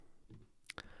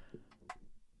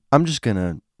I'm just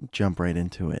gonna jump right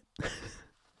into it.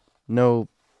 No,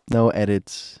 no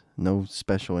edits, no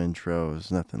special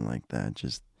intros, nothing like that.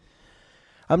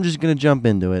 I'm just gonna jump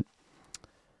into it.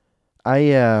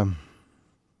 I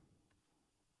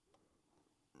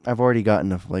I've already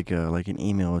gotten an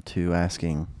email or two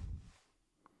asking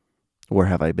where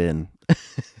have I been,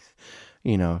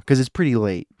 because it's pretty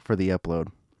late for the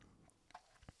upload,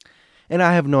 and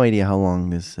I have no idea how long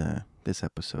this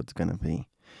episode's gonna be.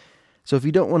 So if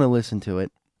you don't want to listen to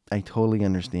it, I totally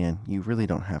understand. You really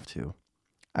don't have to.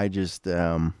 I just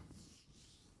I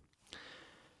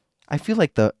feel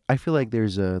like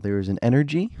there's an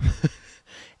energy,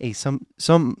 some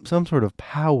sort of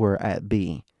power at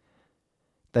B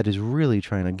that is really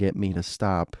trying to get me to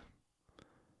stop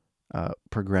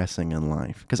progressing in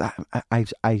life. Because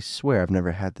I swear I've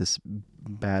never had this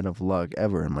bad of luck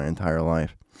ever in my entire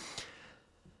life.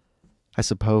 I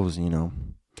suppose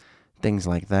things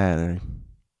like that.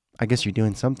 I guess you're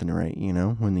doing something right.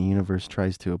 When the universe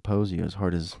tries to oppose you as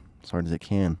hard as it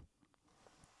can.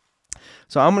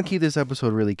 So I'm gonna keep this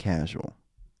episode really casual.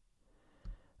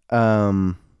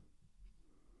 So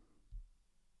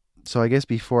I guess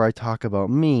before I talk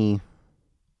about me,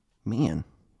 man,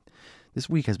 this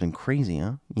week has been crazy,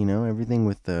 huh? Everything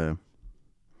with the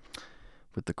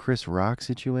Chris Rock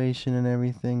situation and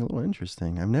everything. A little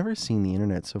interesting. I've never seen the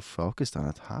internet so focused on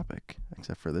a topic,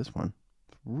 except for this one.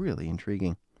 Really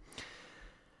intriguing.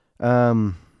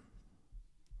 But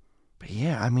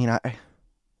yeah, I mean,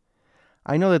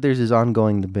 I know that there's this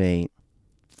ongoing debate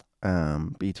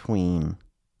between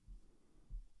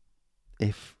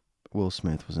if Will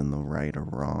Smith was in the right or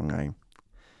wrong.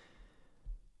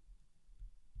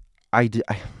 I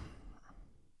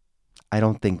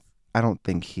don't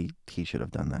think he should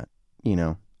have done that.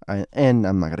 And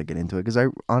I'm not gonna get into it because I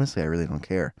really don't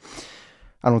care.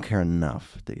 I don't care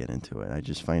enough to get into it. I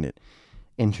just find it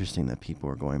interesting that people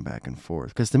are going back and forth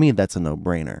because to me that's a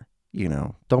no-brainer.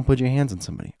 Don't put your hands on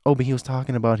somebody. Oh, but he was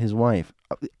talking about his wife.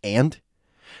 And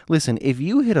listen, if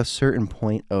you hit a certain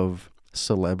point of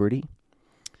celebrity,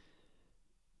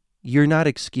 you're not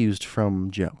excused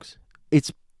from jokes.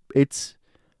 It's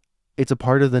a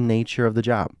part of the nature of the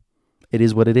job. It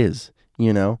is what it is,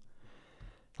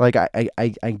 Like I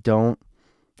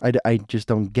just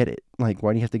don't get it. Like,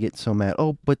 why do you have to get so mad?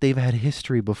 Oh, but they've had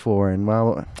history before, and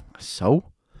well, so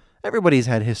everybody's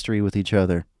had history with each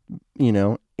other,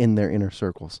 in their inner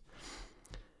circles.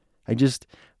 I just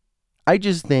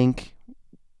think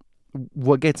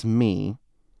what gets me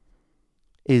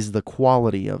is the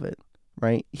quality of it,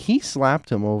 right? He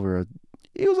slapped him over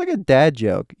it was like a dad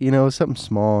joke, something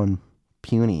small and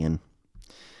puny, and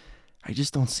I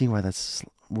just don't see why that's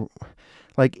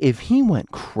like, if he went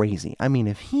crazy, I mean,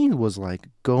 if he was like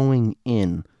going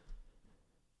in,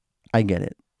 I get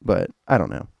it, but I don't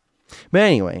know. But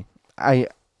anyway,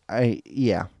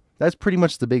 yeah, that's pretty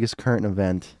much the biggest current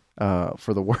event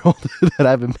for the world that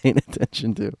I've been paying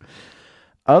attention to.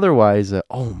 Otherwise,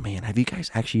 oh man, have you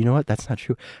guys actually, you know what? That's not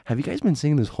true. Have you guys been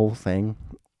seeing this whole thing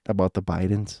about the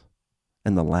Bidens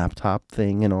and the laptop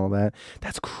thing and all that?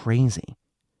 That's crazy.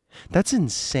 That's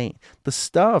insane. The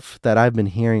stuff that I've been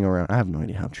hearing around, I have no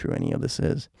idea how true any of this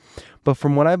is, but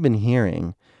from what I've been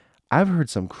hearing, I've heard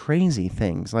some crazy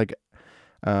things. Like,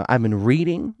 I've been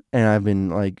reading and I've been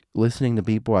like listening to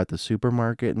people at the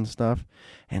supermarket and stuff,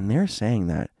 and they're saying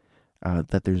that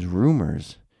that there's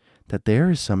rumors that there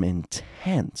is some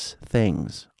intense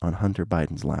things on Hunter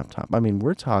Biden's laptop. I mean,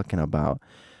 we're talking about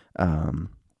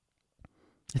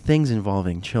things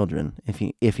involving children,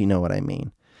 if you know what I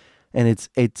mean. And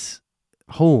it's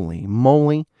holy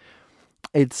moly.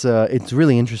 It's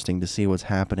really interesting to see what's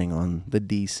happening on the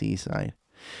DC side.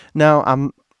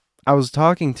 Now, I was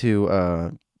talking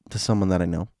to someone that I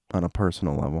know on a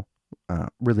personal level,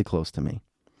 really close to me.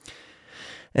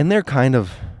 And they're kind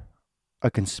of a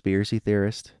conspiracy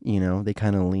theorist, they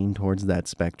kind of lean towards that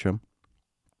spectrum.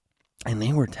 And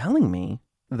they were telling me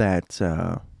that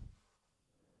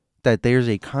that there's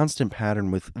a constant pattern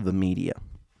with the media.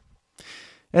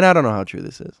 And I don't know how true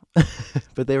this is,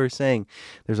 but they were saying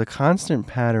there's a constant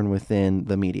pattern within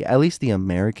the media, at least the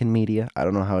American media. I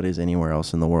don't know how it is anywhere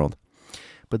else in the world,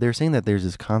 but they're saying that there's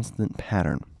this constant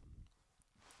pattern.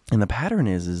 And the pattern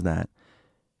is that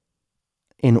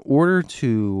in order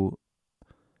to,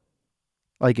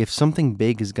 like, if something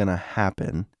big is going to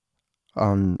happen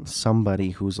on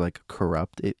somebody who's like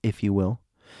corrupt, if you will,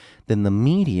 then the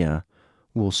media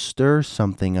will stir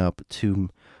something up to,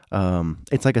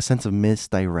 it's like a sense of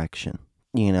misdirection.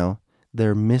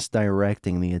 They're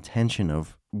misdirecting the attention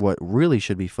of what really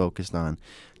should be focused on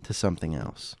to something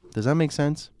else. Does that make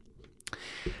sense?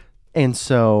 And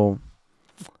so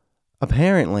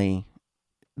apparently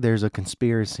there's a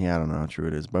conspiracy. I don't know how true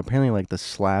it is, but apparently, like, the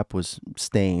slap was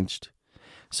staged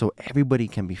so everybody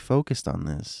can be focused on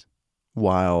this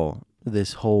while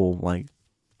this whole, like,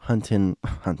 Hunter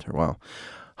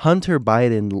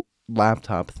Biden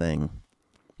laptop thing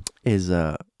is,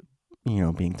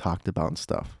 being talked about and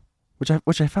stuff,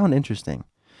 which I found interesting.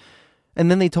 And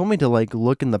then they told me to, like,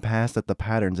 look in the past at the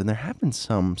patterns, and there have been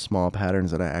some small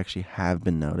patterns that I actually have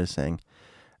been noticing.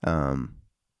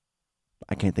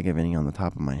 I can't think of any on the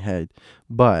top of my head,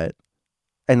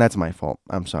 and that's my fault.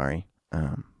 I'm sorry.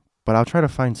 But I'll try to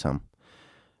find some.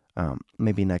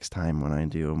 Maybe next time when I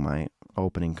do my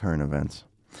opening current events.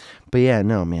 But yeah,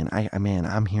 no, man,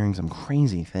 I'm hearing some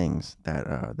crazy things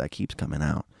that keeps coming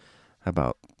out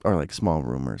about, or like small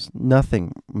rumors.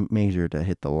 Nothing major to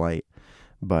hit the light.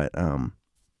 But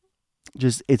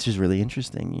it's just really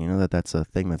interesting, that's a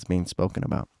thing that's being spoken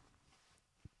about.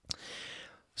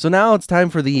 So now it's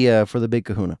time for the big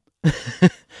kahuna.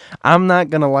 I'm not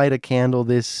gonna light a candle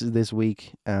this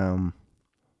week.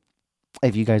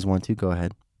 If you guys want to, go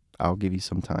ahead. I'll give you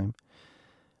some time.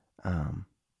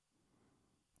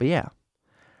 But yeah,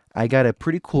 I got a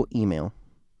pretty cool email.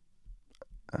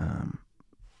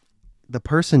 The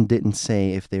person didn't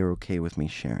say if they were okay with me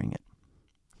sharing it.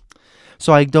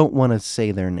 So I don't want to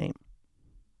say their name.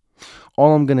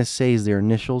 All I'm going to say is their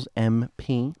initials,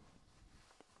 MP,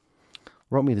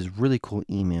 wrote me this really cool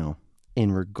email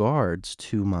in regards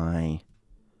to my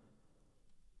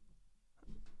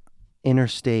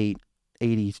Interstate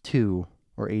 82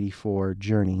 or 84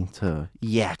 journey to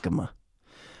Yakima,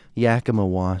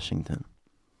 Washington.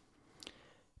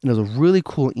 And it was a really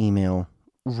cool email,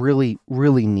 really,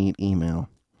 really neat email.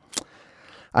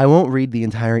 I won't read the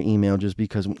entire email just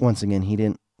because, once again, he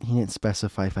didn't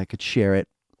specify if I could share it.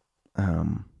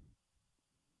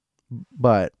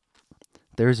 But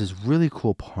there's this really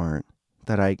cool part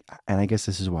that I guess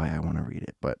this is why I want to read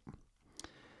it. But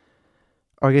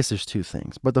I guess there's two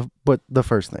things. But the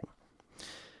first thing,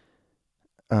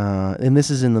 and this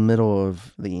is in the middle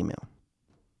of the email.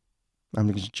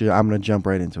 I'm gonna jump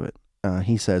right into it.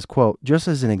 He says, quote, "Just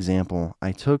as an example,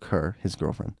 I took her, his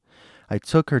girlfriend,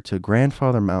 to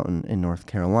Grandfather Mountain in North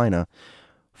Carolina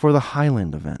for the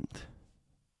Highland event.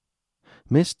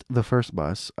 Missed the first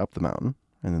bus up the mountain,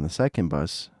 and then the second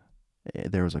bus,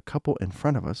 there was a couple in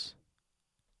front of us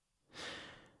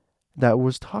that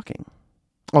was talking.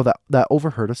 Oh, that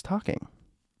overheard us talking.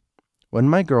 When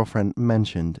my girlfriend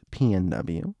mentioned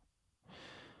PNW,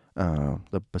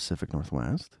 the Pacific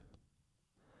Northwest,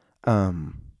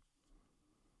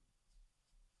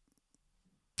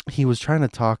 he was trying to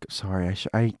talk. Sorry,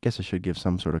 I guess I should give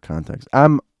some sort of context.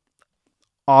 I'm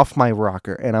off my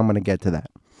rocker, and I'm going to get to that.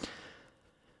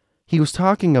 He was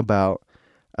talking about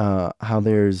how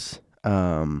there's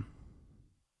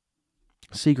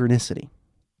synchronicity,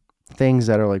 things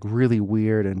that are like really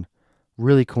weird and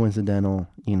really coincidental,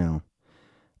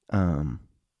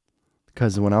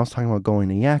 because when I was talking about going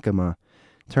to Yakima,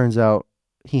 turns out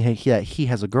he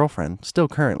has a girlfriend still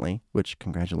currently, which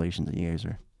congratulations that you guys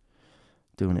are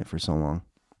doing it for so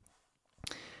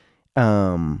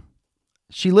long.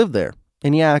 She lived there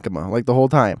in Yakima like the whole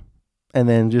time, and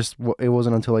then it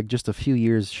wasn't until like just a few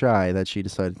years shy that she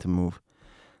decided to move.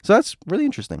 So that's really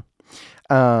interesting.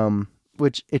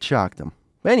 Which it shocked him.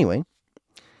 But anyway,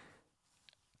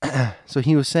 so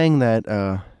he was saying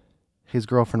that his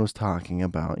girlfriend was talking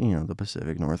about, the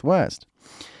Pacific Northwest.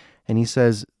 And he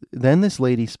says, then this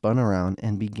lady spun around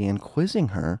and began quizzing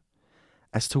her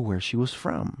as to where she was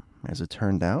from. As it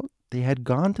turned out, they had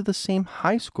gone to the same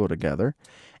high school together,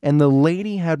 and the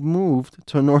lady had moved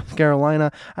to North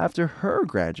Carolina after her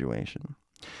graduation.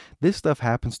 This stuff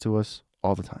happens to us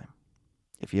all the time.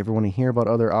 If you ever want to hear about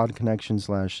other odd connections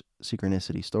 /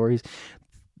 synchronicity stories,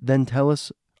 then tell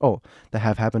us, that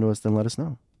have happened to us, then let us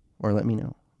know, or let me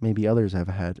know. Maybe others have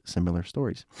had similar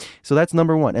stories. So that's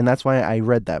number one, and that's why I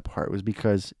read that part, was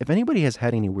because if anybody has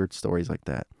had any weird stories like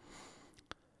that,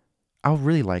 I would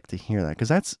really like to hear that, because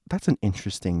that's an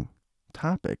interesting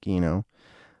topic,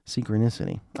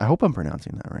 synchronicity. I hope I'm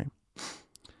pronouncing that right.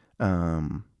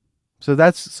 So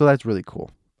that's really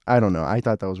cool. I don't know. I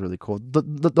thought that was really cool.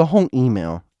 The whole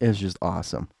email is just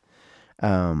awesome.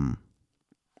 And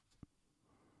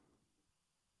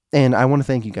I want to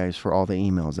thank you guys for all the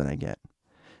emails that I get.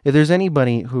 If there's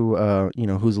anybody who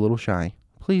who's a little shy,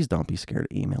 please don't be scared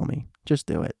to email me. Just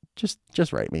do it.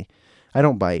 Just write me. I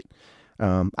don't bite.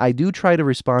 I do try to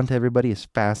respond to everybody as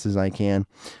fast as I can.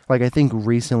 Like, I think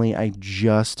recently I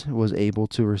just was able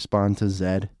to respond to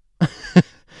Zed.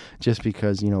 Just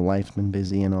because, life's been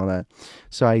busy and all that.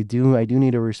 So I do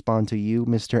need to respond to you,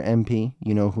 Mr. MP.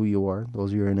 You know who you are.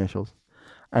 Those are your initials.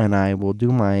 And I will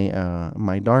do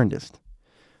my darndest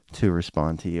to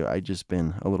respond to you. I just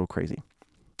been a little crazy.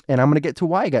 And I'm going to get to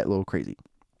why I got a little crazy.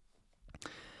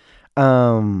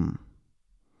 But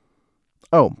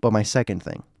my second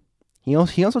thing. He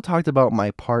also talked about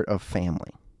my part of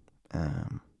family.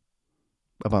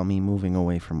 About me moving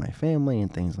away from my family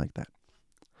and things like that.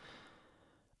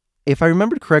 If I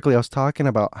remembered correctly, I was talking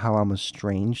about how I'm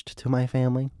estranged to my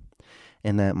family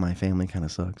and that my family kind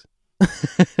of sucks.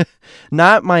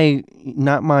 not my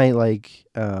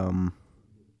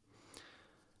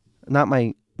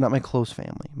close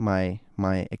family. My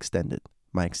extended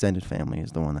family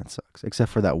is the one that sucks.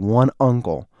 Except for that one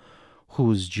uncle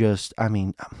who's just,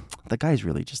 the guy's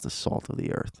really just the salt of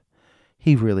the earth.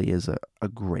 He really is a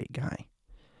great guy.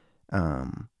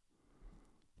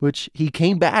 Which he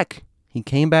came back. He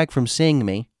came back from seeing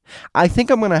me. I think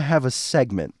I'm going to have a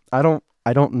segment. I don't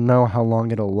know how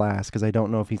long it'll last because I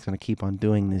don't know if he's going to keep on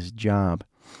doing this job.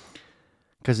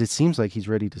 Because it seems like he's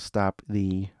ready to stop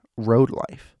the road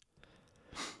life.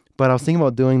 But I was thinking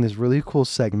about doing this really cool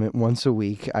segment once a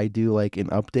week. I do like an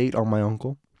update on my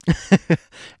uncle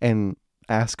and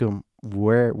ask him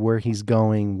where he's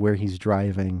going, where he's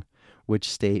driving, which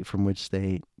state from which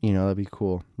state. That'd be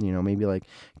cool. Maybe like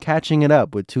catching it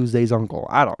up with Tuesday's uncle.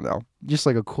 I don't know. Just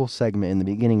like a cool segment in the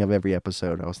beginning of every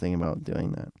episode. I was thinking about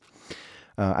doing that.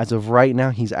 As of right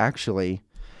now,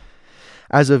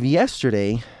 as of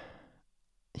yesterday,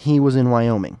 he was in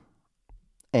Wyoming.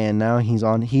 And now he's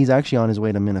actually on his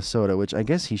way to Minnesota, which I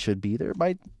guess he should be there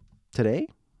by today.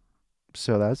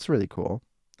 So that's really cool.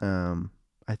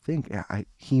 I think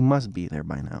he must be there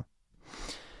by now.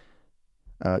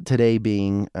 Today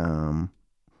being the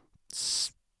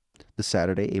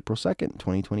Saturday, April 2nd,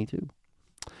 2022.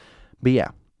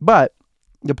 But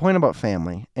the point about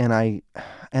family, and I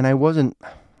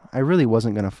really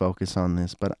wasn't going to focus on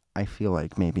this, but I feel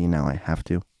like maybe now I have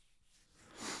to.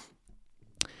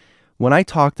 When I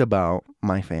talked about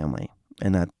my family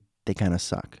and that they kind of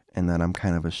suck and that I'm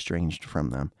kind of estranged from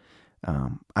them,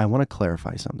 I want to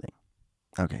clarify something.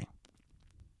 Okay.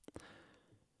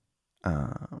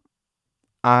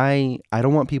 I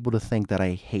don't want people to think that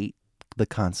I hate the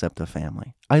concept of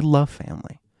family. I love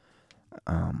family.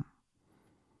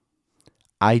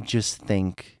 I just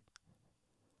think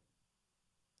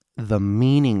the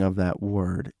meaning of that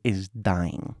word is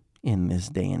dying in this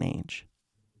day and age.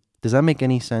 Does that make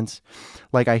any sense?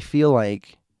 Like, I feel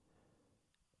like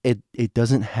it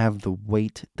doesn't have the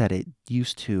weight that it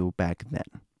used to back then.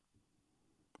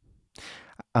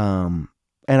 And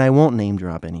I won't name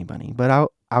drop anybody, but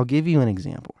I'll give you an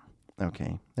example.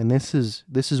 Okay. And this is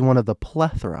one of the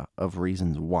plethora of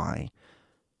reasons why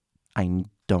I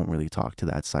don't really talk to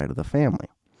that side of the family.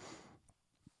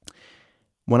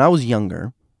 When I was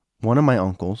younger, one of my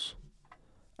uncles,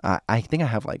 I think I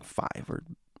have like 5 or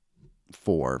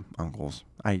 4 uncles.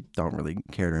 I don't really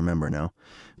care to remember now.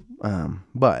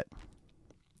 But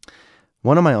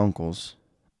one of my uncles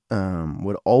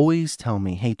would always tell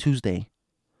me, "Hey, Tuesday,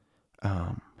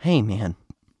 hey man,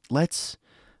 let's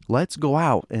go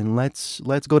out and let's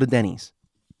go to Denny's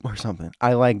or something.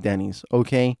 I like Denny's,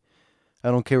 okay?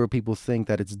 I don't care what people think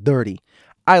that it's dirty.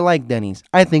 I like Denny's.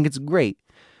 I think it's great.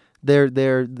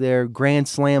 Their Grand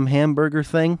Slam hamburger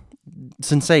thing,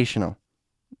 sensational.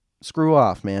 Screw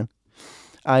off, man."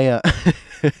 I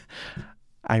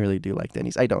really do like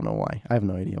Denny's. I don't know why. I have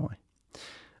no idea why.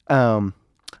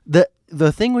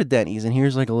 The thing with Denny's, and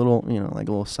here's like a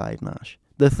little side nosh.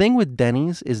 The thing with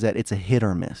Denny's is that it's a hit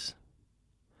or miss.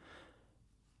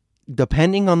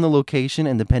 Depending on the location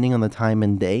and depending on the time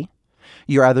and day,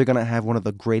 you're either going to have one of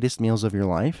the greatest meals of your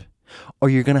life or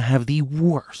you're going to have the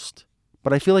worst.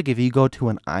 But I feel like if you go to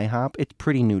an IHOP, it's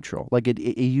pretty neutral. Like it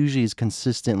usually is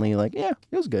consistently like, yeah,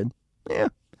 it was good. Yeah.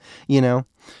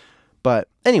 But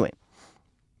anyway,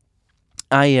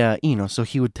 so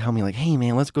he would tell me like, "Hey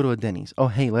man, let's go to a Denny's. Oh,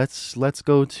 hey, let's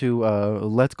go to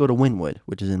Wynwood,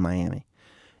 which is in Miami."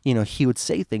 He would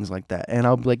say things like that, and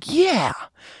I'll be like, "Yeah,"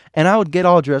 and I would get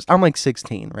all dressed. I'm like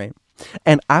 16, right?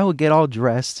 And I would get all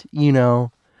dressed,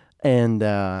 and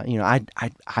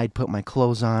I'd put my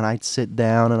clothes on, I'd sit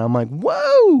down, and I'm like,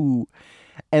 "Whoa!"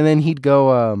 And then he'd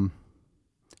go,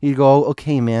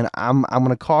 "Okay, man, I'm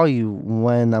gonna call you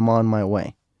when I'm on my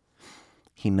way."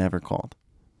 He never called.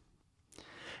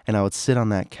 And I would sit on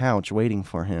that couch waiting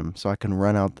for him so I can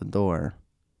run out the door.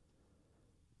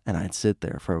 And I'd sit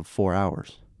there for 4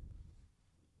 hours.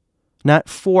 Not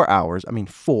 4 hours,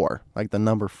 4, like the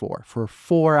number 4. For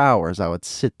 4 hours, I would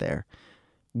sit there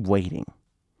waiting.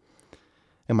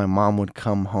 And my mom would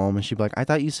come home and she'd be like, "I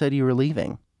thought you said you were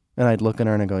leaving." And I'd look at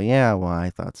her and I'd go, "Yeah, well, I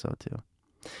thought so too."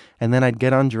 And then I'd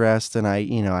get undressed and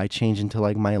I change into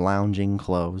like my lounging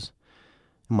clothes,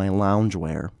 my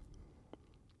loungewear.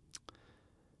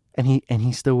 And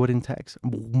he still wouldn't text.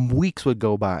 Weeks would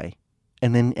go by.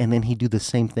 And then he'd do the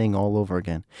same thing all over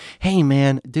again. Hey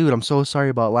man, dude, I'm so sorry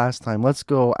about last time. Let's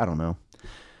go, I don't know.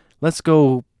 Let's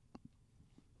go-karting.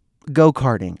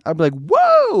 I'd be like,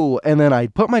 "Whoa!" And then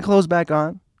I'd put my clothes back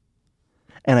on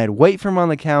and I'd wait for him on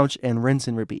the couch and rinse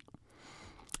and repeat.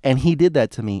 And he did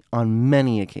that to me on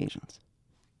many occasions.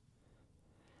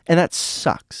 And that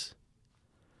sucks.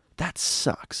 That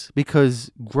sucks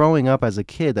because growing up as a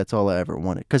kid, that's all I ever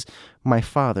wanted. Because my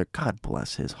father, God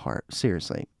bless his heart,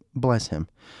 seriously, bless him.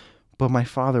 But my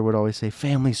father would always say,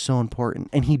 family's so important.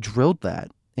 And he drilled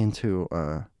that into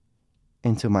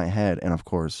my head. And of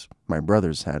course, my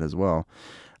brother's head as well.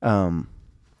 And,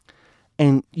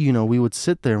 we would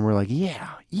sit there and we're like,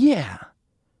 yeah, yeah.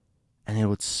 And it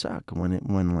would suck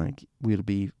when like we'd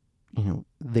be,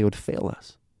 they would fail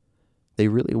us. They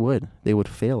really would. They would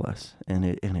fail us, and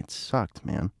it sucked,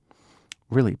 man,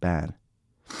 really bad.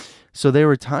 So there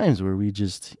were times where we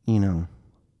just, my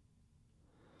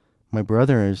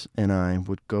brothers and I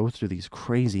would go through these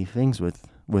crazy things with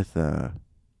the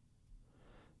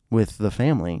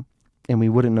family, and we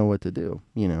wouldn't know what to do,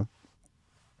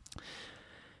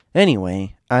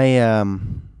 Anyway,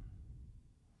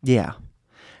 yeah.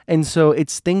 And so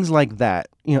it's things like that,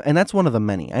 and that's one of the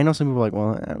many. I know some people are like,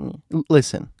 well,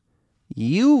 listen.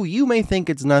 You may think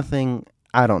it's nothing.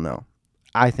 I don't know.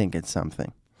 I think it's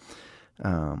something.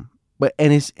 But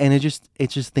it's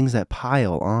just things that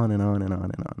pile on and on and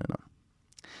on and on and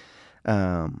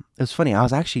on. It was funny. I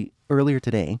was actually earlier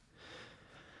today.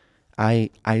 I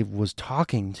was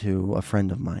talking to a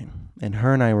friend of mine, and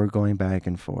her and I were going back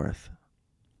and forth.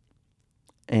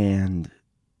 And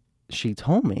she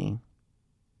told me,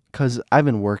 because I've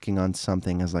been working on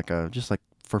something as just like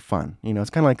for fun. It's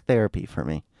kind of like therapy for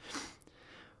me.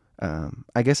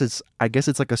 I guess it's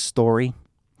like a story.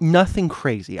 Nothing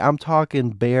crazy. I'm talking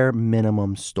bare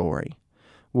minimum story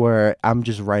where I'm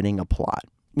just writing a plot,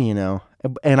 and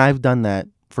I've done that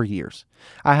for years.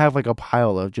 I have like a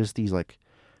pile of just these like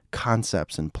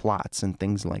concepts and plots and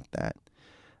things like that.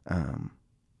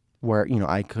 Where,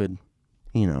 I could,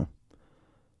 when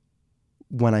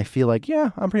I feel like, yeah,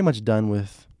 I'm pretty much done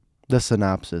with the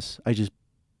synopsis, I just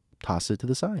toss it to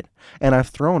the side. And I've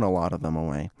thrown a lot of them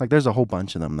away. Like there's a whole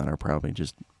bunch of them that are probably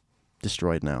just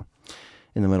destroyed now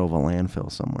in the middle of a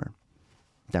landfill somewhere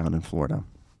down in Florida.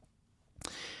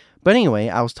 But anyway,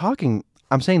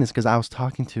 I'm saying this because I was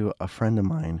talking to a friend of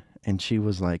mine, and she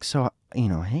was like, so,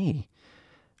 hey,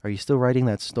 are you still writing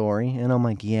that story? And I'm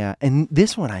like, yeah. And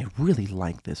this one, I really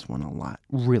like this one a lot.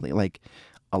 Really, like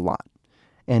a lot.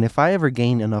 And if I ever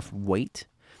gain enough weight,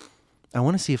 I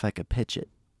want to see if I could pitch it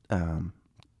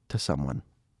to someone.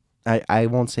 I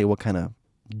won't say what kind of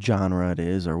genre it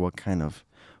is or what kind of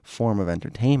form of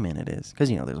entertainment it is, because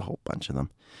there's a whole bunch of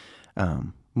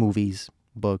them. Movies,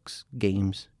 books,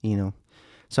 games,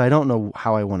 so I don't know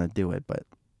how I want to do it, but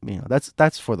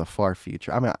that's for the far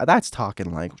future. I mean, that's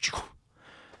talking like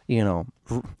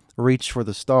reach for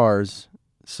the stars,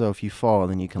 so if you fall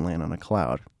then you can land on a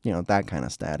cloud, that kind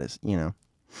of status.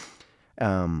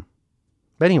 But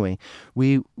anyway,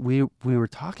 we were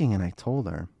talking, and I told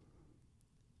her,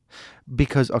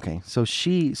 because so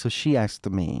she asked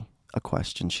me a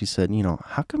question. She said,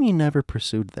 how come you never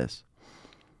pursued this?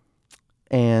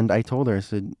 And I told her, I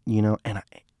said, and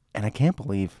I can't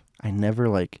believe I never,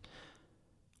 like,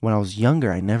 when I was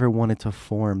younger, I never wanted to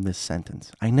form this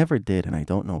sentence. I never did, and I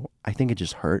don't know. I think it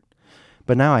just hurt.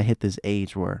 But now I hit this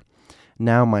age where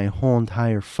now my whole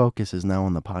entire focus is now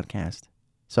on the podcast.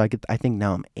 So I think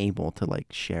now I'm able to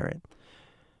like share it.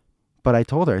 But I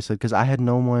told her, I said, because I had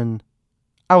no one,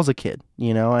 I was a kid,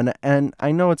 and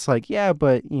I know it's like, yeah,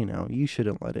 but you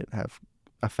shouldn't let it have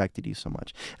affected you so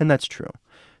much. And that's true.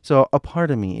 So a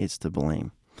part of me is to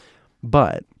blame.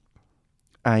 But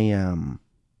I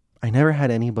never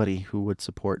had anybody who would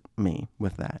support me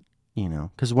with that,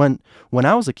 because when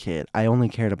I was a kid, I only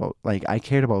cared about, I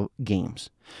cared about games.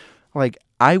 Like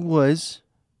I was,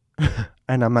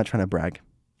 and I'm not trying to brag,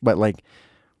 but like,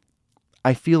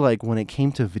 I feel like when it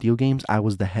came to video games, I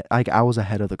was I was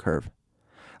ahead of the curve.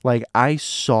 Like I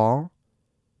saw,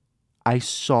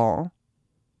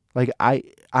 like I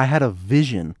had a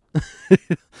vision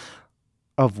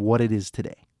of what it is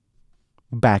today.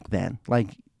 Back then,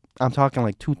 like I'm talking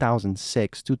like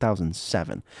 2006,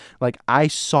 2007. Like I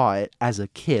saw it as a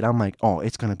kid. I'm like, oh,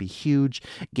 it's gonna be huge.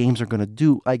 Games are gonna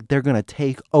they're gonna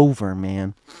take over,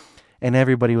 man. And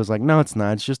everybody was like, no, it's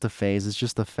not. It's just a phase. It's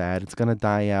just a fad. It's going to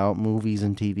die out. Movies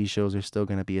and TV shows are still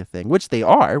going to be a thing, which they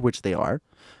are.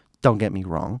 Don't get me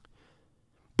wrong.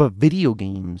 But video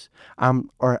games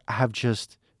have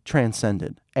just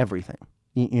transcended everything.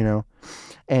 you know.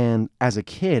 And as a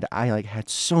kid, I like had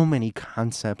so many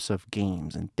concepts of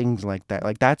games and things like that.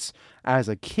 Like that's as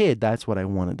a kid, that's what I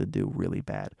wanted to do really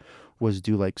bad, was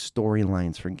do like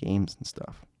storylines for games and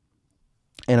stuff.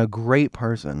 And a great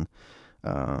person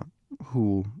uh,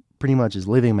 who pretty much is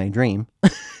living my dream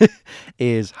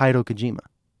is Hideo Kojima.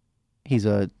 He's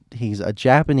a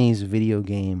Japanese video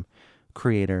game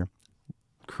creator,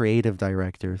 creative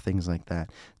director, things like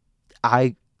that.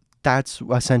 I That's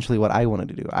essentially what I wanted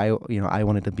to do. I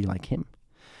wanted to be like him.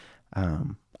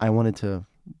 I wanted to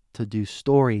do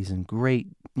stories and great,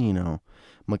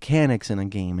 mechanics in a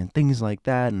game and things like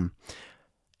that. And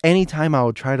anytime I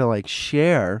would try to like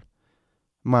share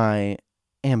my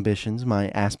ambitions,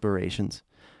 my aspirations,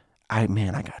 I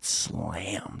got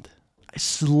slammed. I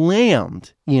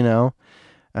slammed,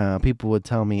 people would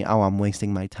tell me, "Oh, I'm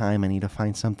wasting my time. I need to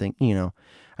find something,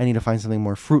 I need to find something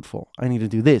more fruitful. I need to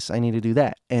do this. I need to do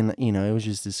that." And, it was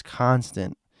just this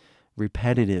constant,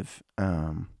 repetitive,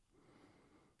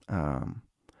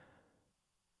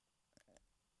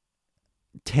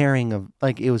 tearing of,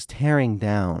 like, it was tearing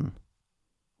down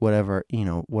whatever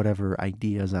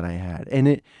ideas that I had. And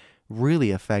it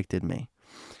really affected me,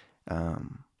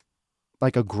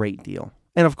 like a great deal.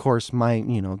 And of course,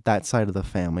 that side of the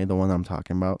family, the one I'm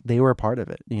talking about, they were a part of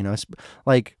it.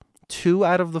 Like 2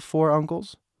 out of the 4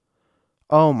 uncles.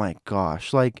 Oh my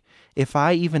gosh! Like if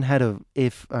I even had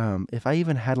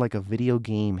like a video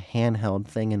game handheld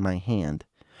thing in my hand,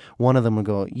 one of them would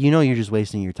go, "You're just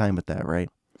wasting your time with that, right?"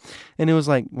 And it was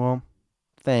like, well,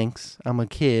 thanks. I'm a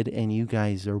kid, and you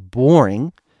guys are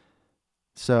boring.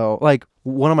 So like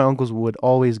one of my uncles would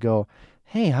always go,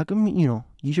 "Hey, how come you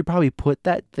should probably put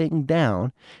that thing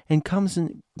down and come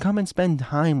and spend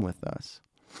time with us."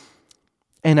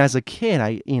 And as a kid,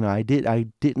 I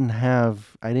didn't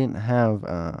have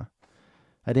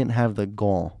the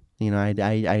gall. I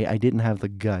didn't have the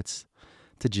guts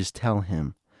to just tell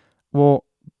him, "Well,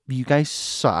 you guys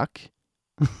suck,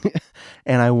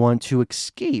 and I want to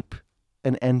escape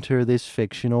and enter this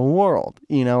fictional world."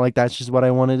 Like that's just what I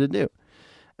wanted to do.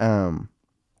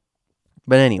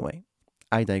 But anyway,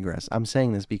 I digress. I'm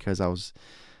saying this because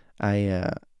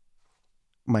my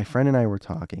friend and I were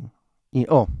talking.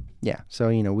 Oh, yeah. So,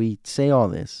 we say all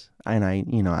this, and I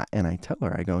tell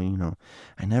her, I go,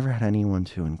 I never had anyone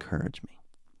to encourage me.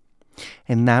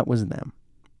 And that was them.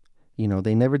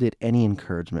 They never did any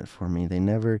encouragement for me. They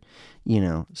never,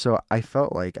 so I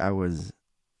felt like I was,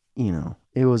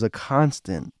 it was a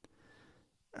constant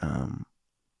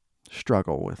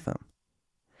struggle with them.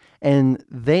 And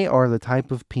they are the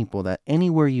type of people that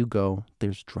anywhere you go,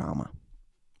 there's drama.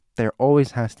 There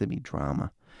always has to be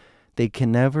drama. They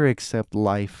can never accept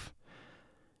life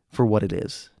for what it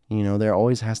is. There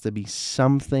always has to be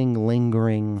something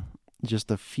lingering just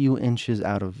a few inches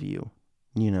out of view.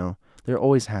 There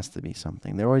always has to be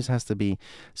something. There always has to be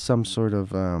some sort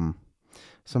of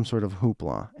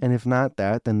hoopla. And if not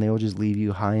that, then they'll just leave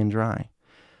you high and dry.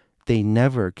 They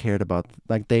never cared about,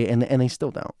 like, and they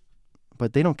still don't.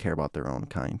 But they don't care about their own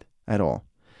kind at all.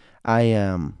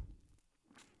 I've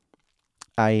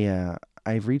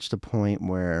reached a point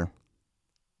where,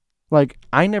 like,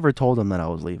 I never told them that I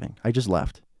was leaving. I just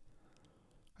left.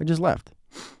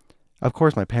 Of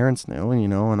course, my parents knew,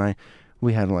 and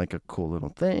we had like a cool little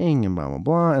thing and blah, blah,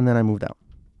 blah. And then I moved out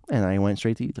and I went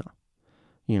straight to Utah.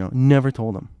 Never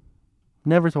told them.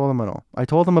 Never told them at all. I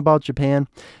told them about Japan.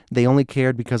 They only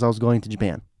cared because I was going to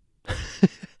Japan.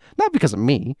 Not because of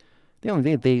me. They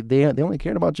only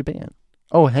cared about Japan.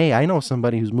 Oh, hey, I know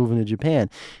somebody who's moving to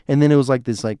Japan. And then it was like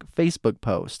this like Facebook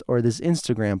post or this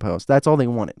Instagram post. That's all they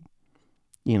wanted.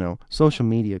 Social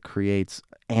media creates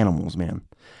animals, man.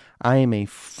 I am a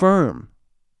firm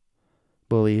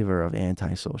believer of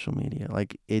anti-social media.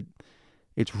 Like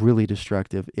it's really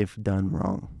destructive if done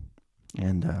wrong.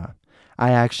 And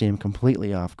I actually am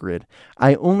completely off grid.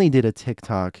 I only did a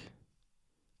TikTok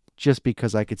just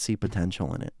because I could see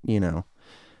potential in it,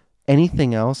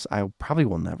 Anything else, I probably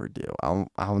will never do.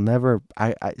 I'll never.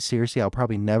 I seriously, I'll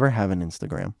probably never have an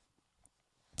Instagram.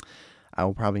 I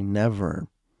will probably never.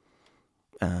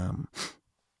 I'll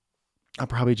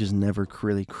probably just never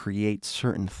really create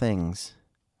certain things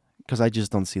because I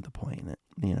just don't see the point in it.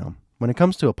 When it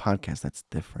comes to a podcast, that's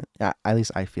different. At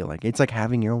least I feel like it's like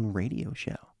having your own radio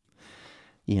show.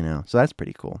 So that's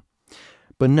pretty cool.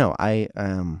 But no,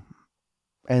 and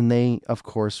they of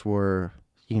course were,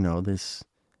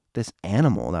 this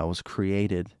animal that was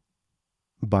created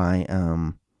by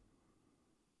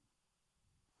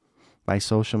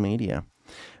social media.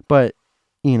 But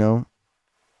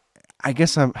I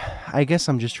guess I'm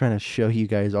just trying to show you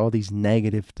guys all these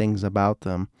negative things about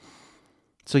them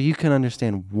so you can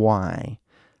understand why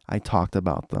I talked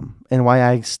about them and why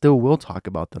I still will talk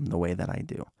about them the way that I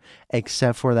do,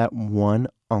 except for that one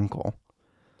uncle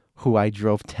who I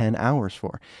drove 10 hours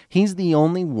for. He's the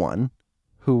only one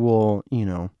who will,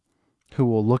 who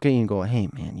will look at you and go, hey,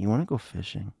 man, you want to go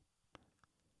fishing?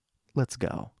 Let's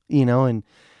go. And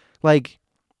like,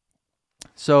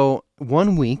 so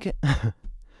 1 week,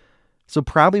 so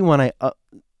probably when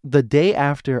the day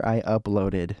after I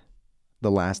uploaded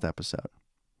the last episode,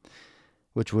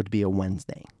 which would be a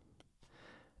Wednesday,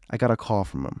 I got a call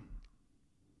from him.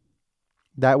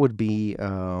 That would be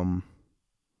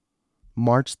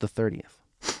March the 30th.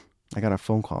 I got a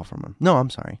phone call from him. No, I'm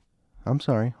sorry.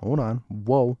 Hold on.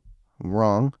 Whoa.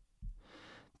 Wrong.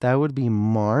 That would be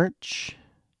March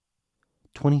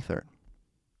 23rd.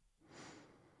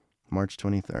 March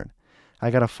 23rd.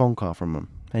 I got a phone call from him.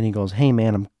 And he goes, hey,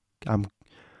 man, I'm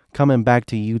coming back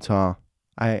to Utah.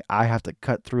 I have to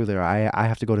cut through there. I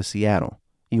have to go to Seattle.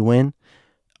 You in?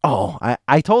 Oh,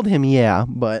 I told him yeah,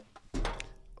 but...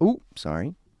 Ooh,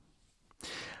 sorry.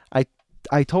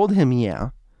 I told him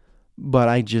yeah, but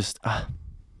I just...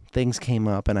 things came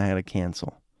up and I had to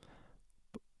cancel.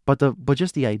 But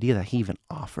just the idea that he even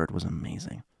offered was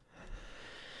amazing.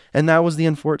 And that was the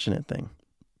unfortunate thing.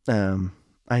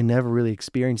 I never really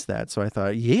experienced that, so I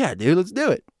thought, yeah, dude, let's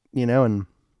do it. And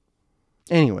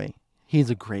anyway, he's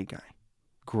a great guy.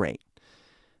 Great.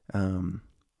 And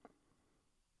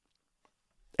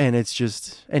it's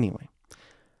just, anyway.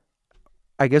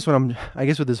 I guess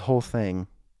with this whole thing,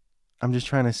 I'm just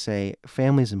trying to say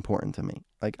family is important to me.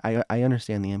 Like, I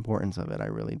understand the importance of it. I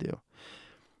really do.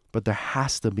 But there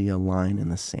has to be a line in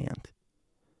the sand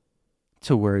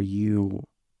to where you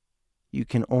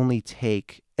can only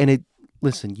take, and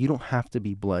listen, you don't have to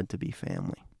be blood to be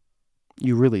family.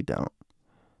 You really don't.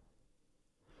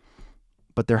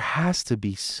 But there has to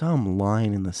be some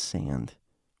line in the sand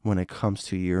when it comes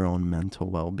to your own mental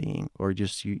well-being, or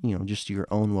just just your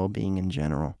own well-being in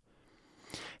general.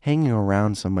 Hanging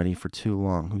around somebody for too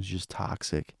long who's just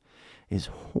toxic is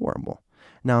horrible.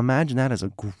 Now imagine that as a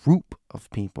group of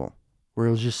people where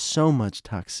it was just so much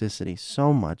toxicity,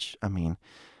 so much,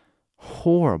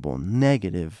 horrible,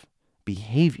 negative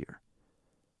behavior.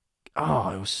 Oh,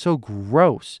 it was so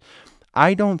gross.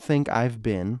 I don't think I've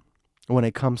been, when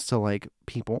it comes to like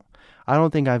people, I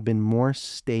don't think I've been more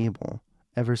stable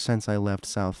ever since I left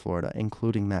South Florida,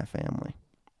 including that family.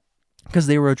 Because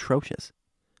they were atrocious.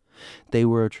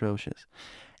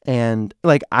 And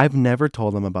like, I've never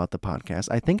told them about the podcast.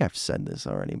 I think I've said this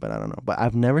already, but I don't know. But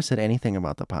I've never said anything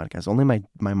about the podcast. Only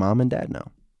my mom and dad know.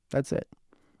 That's it.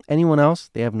 Anyone else,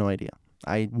 they have no idea.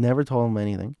 I never told them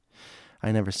anything.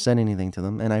 I never said anything to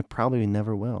them, and I probably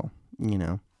never will,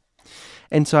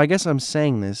 And so I guess I'm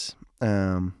saying this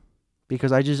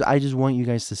because I just want you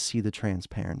guys to see the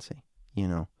transparency,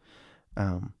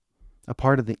 A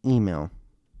part of the email,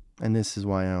 and this is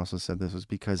why I also said this, was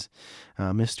because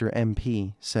Mr.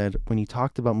 MP said when you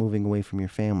talked about moving away from your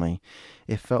family,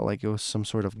 it felt like it was some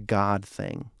sort of God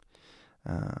thing.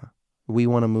 We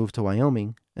want to move to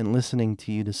Wyoming, and listening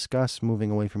to you discuss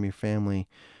moving away from your family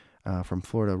from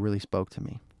Florida really spoke to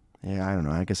me. Yeah, I don't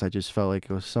know. I guess I just felt like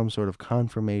it was some sort of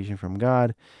confirmation from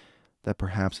God that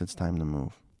perhaps it's time to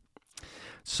move.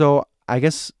 So I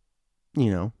guess,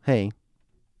 hey,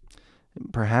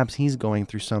 perhaps he's going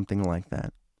through something like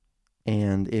that.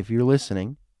 And if you're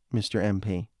listening, Mr.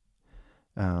 MP,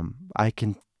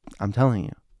 I'm telling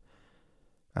you,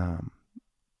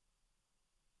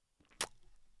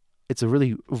 it's a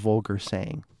really vulgar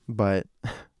saying, but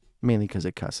mainly because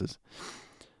it cusses.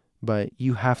 But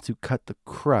you have to cut the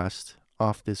crust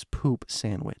off this poop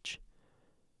sandwich.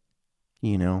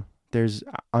 There's,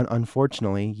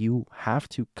 unfortunately, you have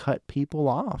to cut people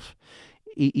off,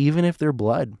 even if they're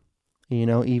blood,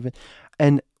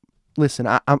 and listen,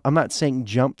 I'm not saying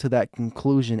jump to that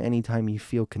conclusion anytime you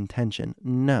feel contention.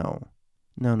 No.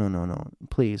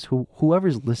 Please,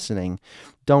 whoever's listening,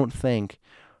 don't think,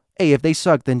 hey, if they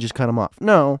suck, then just cut them off.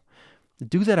 No,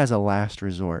 do that as a last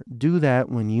resort. Do that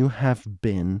when you have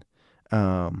been,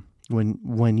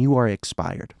 when you are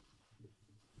expired.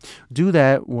 Do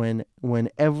that when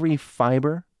every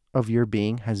fiber of your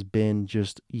being has been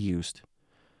just used,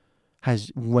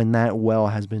 when that well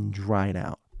has been dried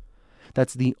out.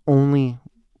 That's the only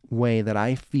way that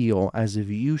I feel as if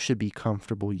you should be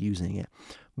comfortable using it,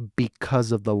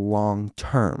 because of the long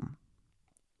term.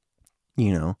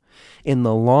 In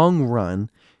the long run,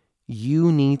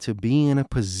 you need to be in a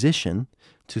position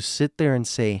to sit there and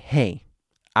say, hey,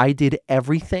 I did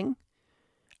everything.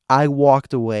 I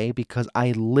walked away because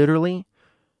I literally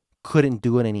couldn't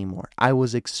do it anymore. I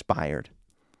was expired.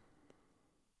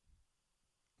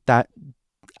 That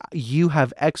You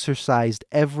have exercised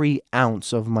every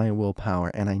ounce of my willpower,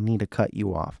 and I need to cut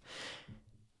you off.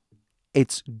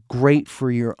 It's great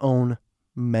for your own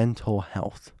mental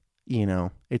health.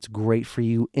 It's great for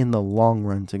you in the long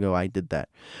run to go, I did that.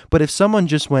 But if someone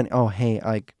just went, oh, hey,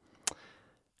 like,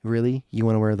 really? You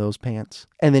want to wear those pants?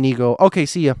 And then you go, okay,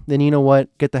 see ya. Then you know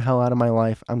what? Get the hell out of my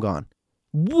life. I'm gone.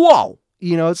 Whoa!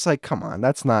 It's like, come on.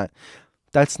 That's not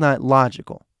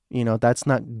logical. That's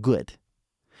not good.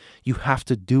 You have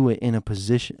to do it in a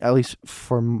position, at least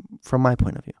from my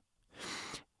point of view.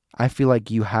 I feel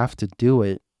like you have to do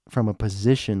it from a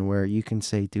position where you can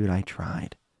say, dude, I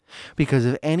tried. Because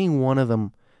if any one of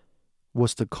them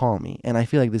was to call me, and I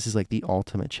feel like this is like the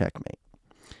ultimate checkmate.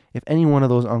 If any one of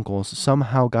those uncles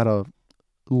somehow got to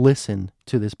listen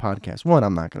to this podcast, one,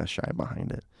 I'm not going to shy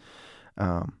behind it.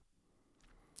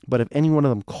 But if any one of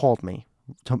them called me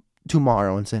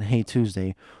tomorrow and said, hey,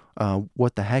 Tuesday,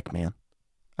 what the heck, man?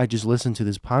 I just listened to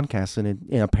this podcast,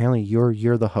 and apparently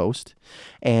you're the host,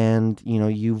 and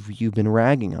you've been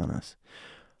ragging on us.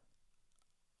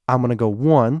 I'm gonna go,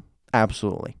 one,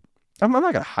 absolutely. I'm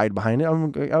not gonna hide behind it.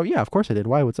 I'm gonna go, oh yeah, of course I did.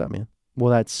 Why? What's up, man?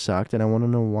 Well, that sucked, and I want to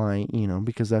know why.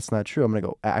 Because that's not true. I'm gonna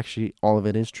go, actually, all of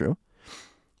it is true.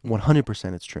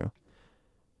 100% it's true.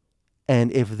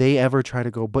 And if they ever try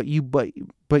to go, but you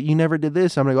never did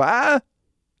this, I'm gonna go,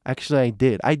 actually I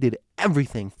did. I did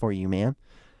everything for you, man.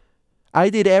 I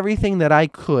did everything that I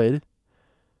could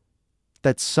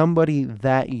that somebody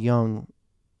that young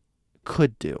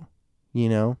could do,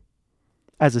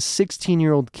 As a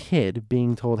 16-year-old kid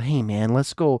being told, hey, man,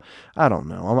 let's go, I don't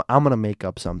know, I'm going to make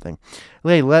up something.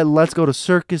 Hey, let's go to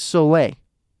Circus Soleil.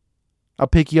 I'll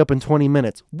pick you up in 20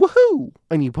 minutes. Woohoo!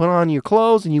 And you put on your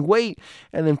clothes and you wait,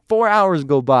 and then 4 hours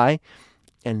go by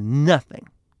and nothing,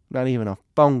 not even a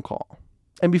phone call.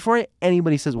 And before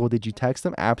anybody says, well, did you text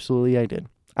them? Absolutely, I did.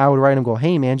 I would write them, go,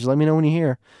 hey, man, just let me know when you're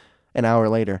here. An hour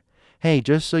later, hey,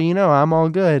 just so you know, I'm all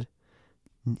good.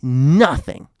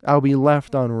 Nothing. I'll be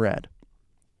left on red.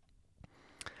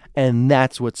 And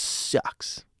that's what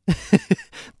sucks.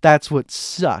 That's what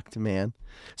sucked, man.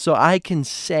 So I can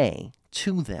say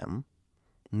to them,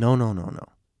 no.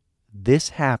 This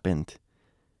happened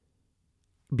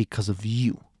because of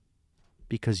you.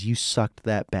 Because you sucked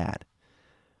that bad.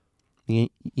 I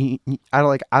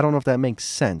don't know if that makes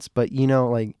sense, but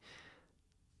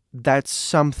that's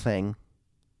something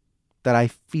that I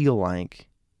feel like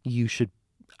you should,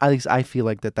 at least I feel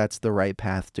like that's the right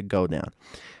path to go down.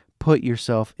 Put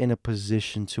yourself in a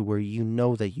position to where you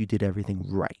know that you did everything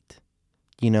right,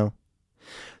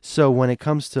 So when it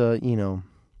comes to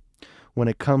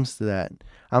that,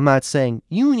 I'm not saying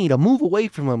you need to move away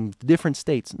from them to different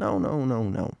states.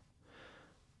 No.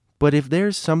 But if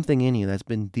there's something in you that's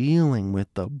been dealing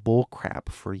with the bullcrap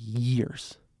for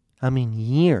years,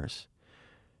 years,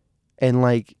 and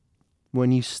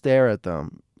when you stare at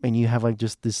them and you have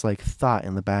just this thought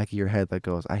in the back of your head that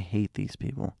goes, I hate these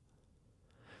people.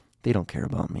 They don't care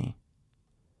about me.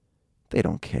 They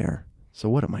don't care. So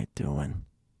what am I doing?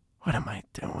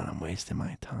 I'm wasting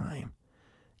my time.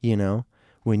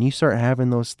 When you start having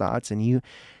those thoughts, and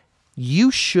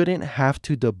you shouldn't have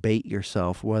to debate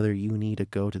yourself whether you need to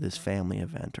go to this family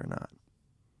event or not.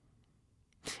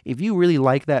 If you really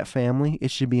like that family,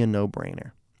 it should be a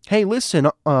no-brainer. Hey, listen,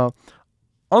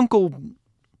 Uncle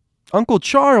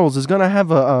Charles is gonna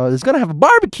have a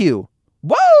barbecue.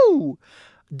 Whoa,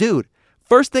 dude!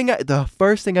 The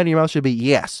first thing out of your mouth should be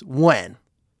yes. When?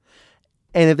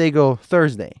 And if they go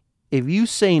Thursday, if you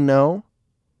say no,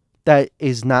 that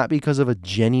is not because of a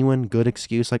genuine good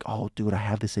excuse, like, oh, dude, I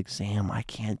have this exam, I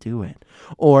can't do it.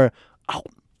 Or, oh,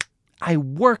 I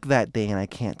work that day and I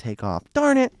can't take off.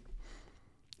 Darn it.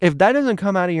 If that doesn't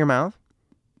come out of your mouth,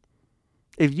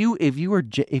 if you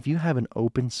have an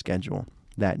open schedule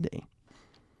that day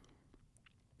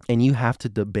and you have to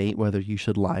debate whether you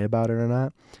should lie about it or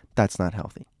not, that's not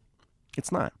healthy.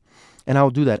 It's not. And I'll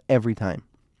do that every time.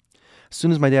 As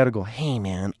soon as my dad would go, hey,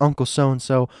 man, Uncle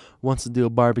so-and-so wants to do a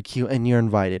barbecue and you're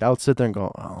invited, I would sit there and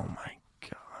go, oh, my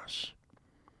gosh.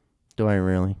 Do I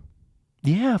really?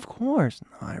 Yeah, of course.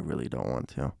 No, I really don't want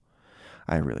to.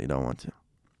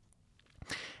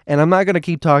 And I'm not going to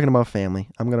keep talking about family.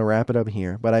 I'm going to wrap it up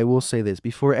here. But I will say this.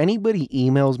 Before anybody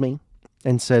emails me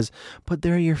and says, but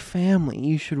they're your family,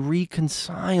 you should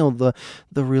reconcile the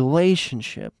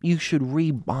relationship. You should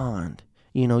rebond.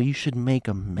 You should make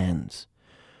amends.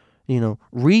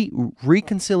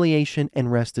 Reconciliation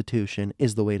and restitution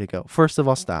is the way to go. First of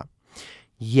all, stop.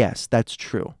 Yes, that's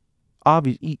true.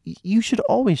 Obviously, you should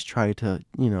always try to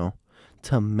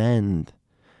mend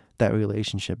that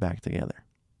relationship back together.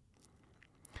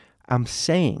 I'm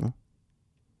saying,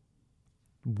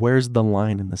 where's the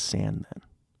line in the sand then?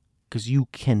 because you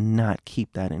cannot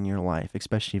keep that in your life,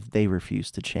 especially if they refuse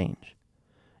to change,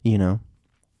 you know?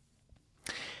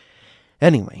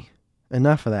 Anyway,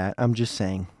 enough of that. I'm just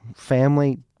saying,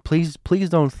 family, please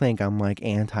don't think I'm like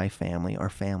anti-family or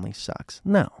family sucks.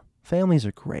 No, families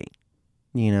are great,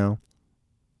 you know?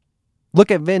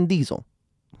 Look at Vin Diesel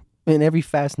in every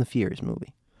Fast and the Furious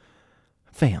movie.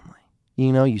 Family.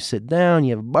 You know, you sit down, you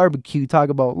have a barbecue, talk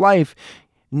about life.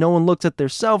 No one looks at their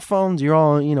cell phones. You're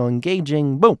all,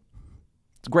 engaging. Boom.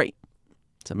 It's great.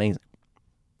 It's amazing.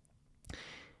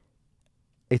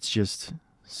 It's just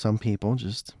some people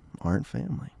just aren't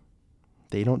family.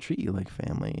 They don't treat you like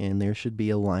family. And there should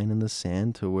be a line in the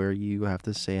sand to where you have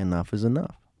to say enough is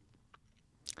enough.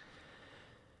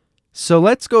 So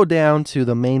let's go down to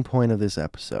the main point of this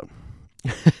episode.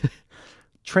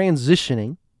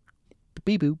 Transitioning.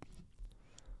 Beep boop.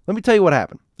 Let me tell you what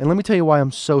happened. And let me tell you why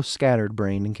I'm so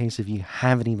scattered-brained, in case if you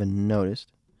haven't even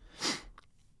noticed.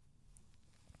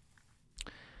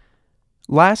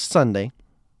 Last Sunday,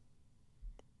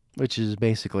 which is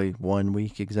basically 1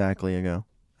 week exactly ago,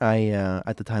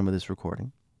 at the time of this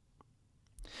recording,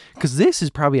 because this is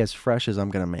probably as fresh as I'm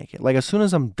going to make it. Like, as soon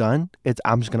as I'm done,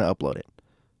 I'm just going to upload it.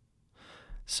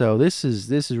 So this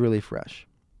is really fresh.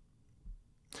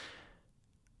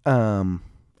 And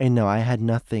no, I had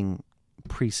nothing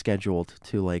pre-scheduled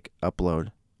to like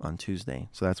upload on Tuesday,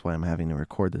 so that's why I'm having to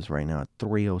record this right now at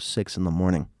 3:06 in the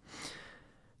morning.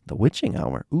 The witching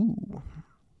hour. Ooh.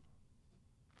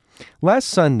 Last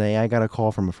Sunday, I got a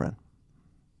call from a friend.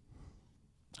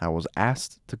 I was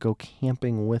asked to go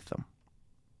camping with them,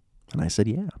 and I said,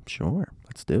 "Yeah, sure,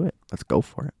 let's do it. Let's go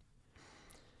for it."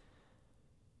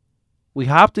 We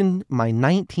hopped in my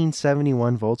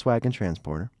 1971 Volkswagen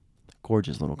Transporter.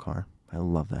 Gorgeous little car. I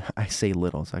love that. I say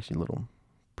little. It's actually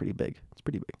pretty big. It's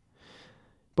pretty big.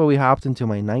 But we hopped into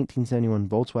my 1971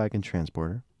 Volkswagen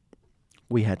Transporter.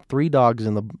 We had 3 dogs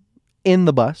in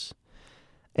the bus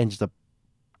and just a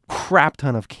crap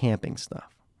ton of camping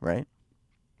stuff, right?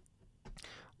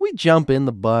 We jump in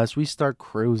the bus. We start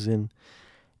cruising.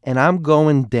 And I'm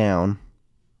going down.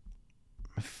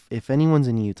 If anyone's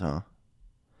in Utah,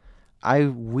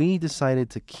 we decided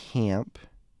to camp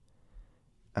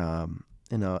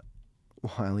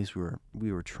at least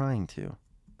we were trying to.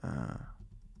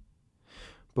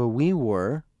 But we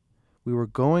were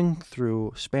going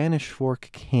through Spanish Fork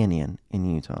Canyon in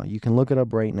Utah. You can look it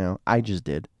up right now. I just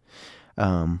did.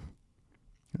 But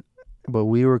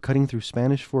we were cutting through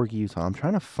Spanish Fork, Utah. I'm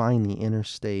trying to find the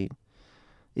interstate.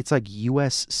 It's like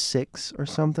US 6 or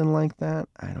something like that.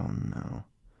 I don't know.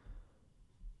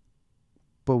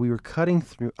 But we were cutting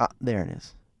through... there it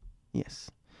is.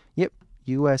 Yes. Yep.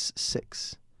 US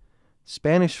 6.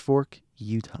 Spanish Fork,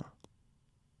 Utah.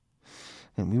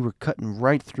 And we were cutting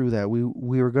right through that. We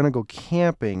were going to go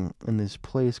camping in this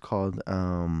place called...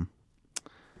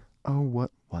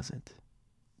 what was it?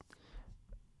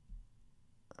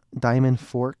 Diamond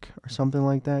Fork or something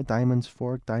like that. Diamond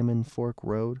Fork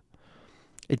Road.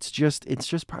 It's just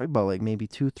probably about like maybe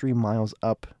 2-3 miles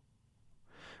up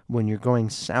when you're going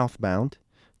southbound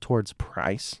towards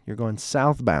Price. You're going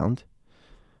southbound.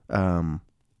 And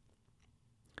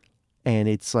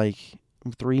it's like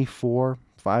 3, 4,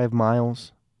 5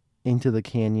 miles into the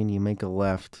canyon. You make a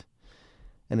left,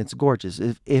 and it's gorgeous.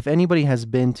 If anybody has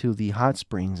been to the hot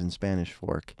springs in Spanish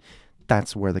Fork,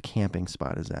 that's where the camping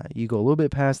spot is at. You go a little bit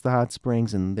past the hot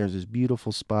springs, and there's this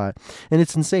beautiful spot, and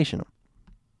it's sensational.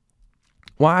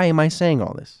 Why am I saying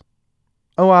all this?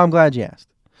 Oh, well, I'm glad you asked.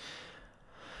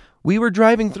 We were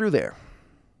driving through there,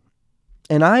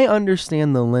 and I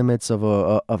understand the limits of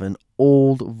an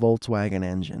old Volkswagen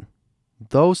engine.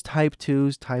 Those Type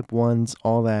 2s, Type 1s,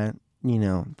 all that,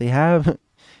 they have...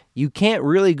 You can't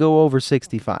really go over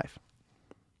 65.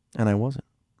 And I wasn't.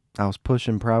 I was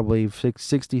pushing probably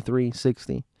 63,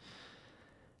 60.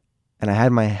 And I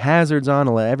had my hazards on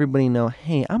to let everybody know,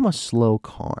 hey, I'm a slow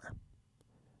car.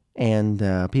 And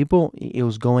people, it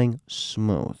was going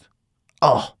smooth.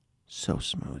 Oh, so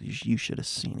smooth. You should have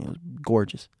seen it. It was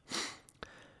gorgeous.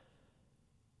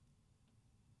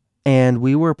 And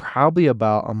we were probably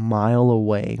about a mile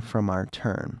away from our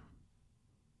turn.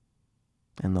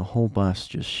 And the whole bus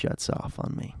just shuts off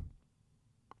on me.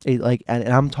 And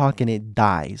I'm talking, it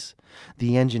dies.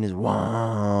 The engine is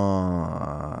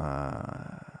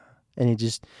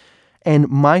and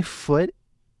my foot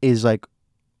is like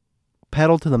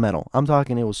pedal to the metal. I'm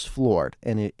talking, it was floored,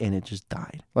 and it just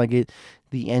died.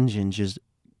 The engine just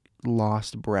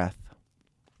lost breath,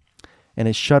 and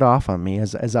it shut off on me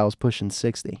as I was pushing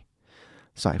 60.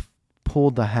 So I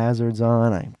pulled the hazards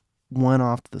on. I went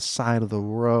off to the side of the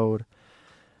road.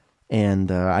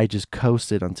 And I just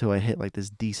coasted until I hit like this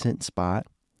decent spot.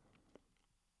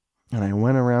 And I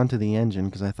went around to the engine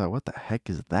because I thought, what the heck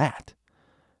is that?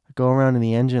 I go around to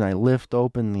the engine. I lift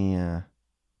open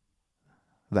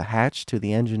the hatch to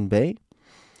the engine bay.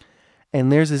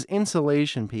 And there's this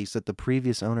insulation piece that the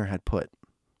previous owner had put.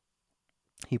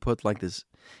 He put like this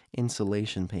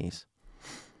insulation piece.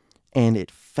 And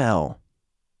it fell.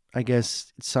 I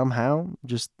guess somehow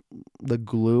just the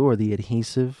glue or the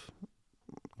adhesive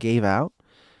gave out.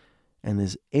 And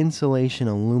this insulation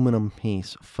aluminum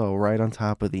piece fell right on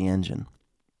top of the engine.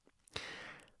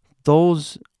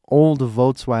 Those old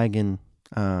Volkswagen,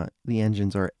 the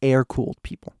engines are air-cooled,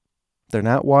 people. They're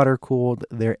not water-cooled.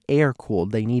 They're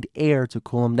air-cooled. They need air to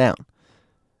cool them down.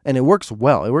 And it works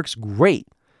well. It works great.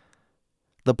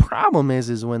 The problem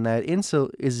is when that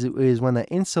when that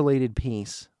insulated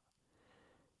piece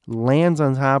lands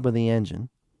on top of the engine,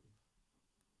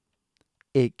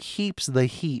 it keeps the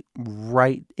heat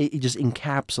right. It just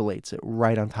encapsulates it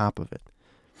right on top of it.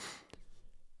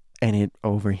 And it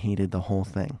overheated the whole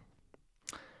thing.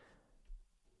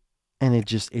 And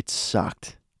it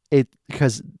sucked.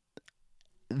 Because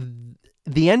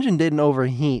the engine didn't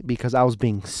overheat because I was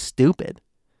being stupid.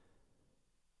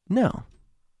 No.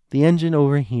 The engine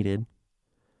overheated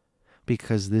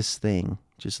because this thing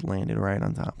just landed right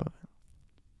on top of it.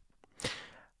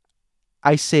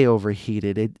 I say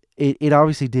overheated. It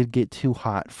obviously did get too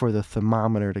hot for the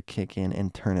thermometer to kick in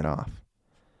and turn it off.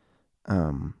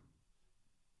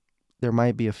 There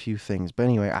might be a few things. But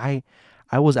anyway,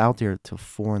 I was out there till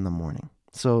 4 a.m.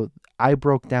 So I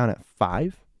broke down at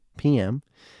 5 p.m.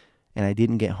 and I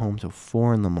didn't get home till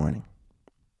 4 a.m.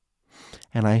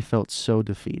 And I felt so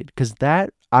defeated because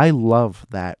I love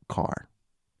that car.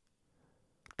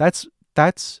 That's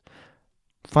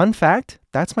fun fact.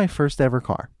 That's my first ever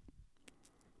car.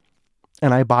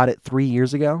 And I bought it 3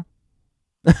 years ago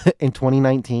in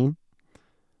 2019.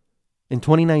 In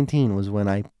 2019 was when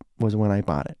I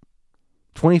bought it.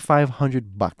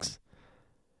 $2,500.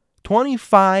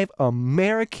 25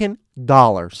 American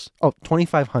dollars. Oh,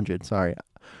 2,500, sorry.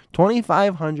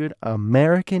 2,500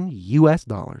 American US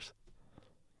dollars.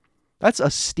 That's a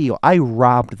steal. I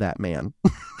robbed that man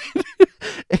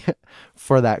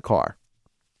for that car.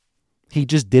 He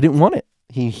just didn't want it.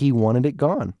 He wanted it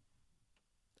gone.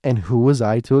 And who was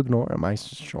I to ignore him?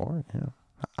 Sure, yeah,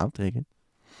 I'll take it.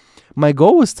 My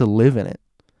goal was to live in it,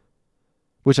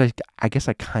 which I guess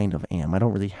I kind of am. I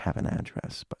don't really have an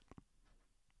address, but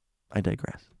I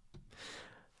digress.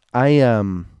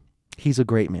 He's a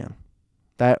great man.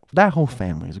 That whole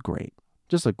family is great.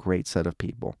 Just a great set of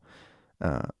people.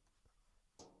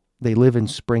 They live in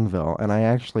Springville, and I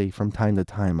actually, from time to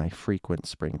time, I frequent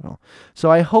Springville. So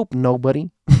I hope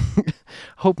nobody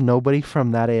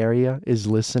from that area is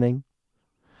listening,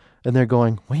 and they're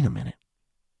going, wait a minute,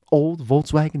 old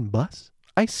Volkswagen bus?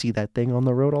 I see that thing on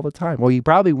the road all the time. Well, you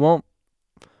probably won't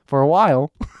for a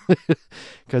while,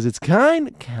 because it's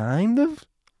kind of...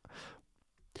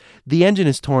 The engine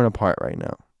is torn apart right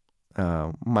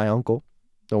now. My uncle,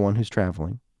 the one who's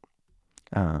traveling,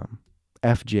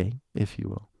 FJ, if you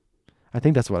will. I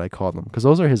think that's what I called them, because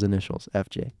those are his initials,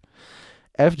 FJ.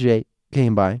 FJ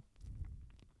came by,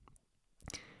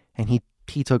 and he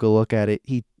took a look at it.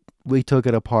 We took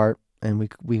it apart, and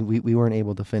we weren't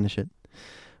able to finish it.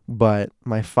 But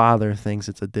my father thinks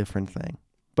it's a different thing.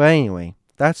 But anyway,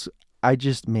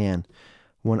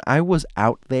 when I was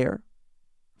out there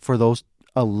for those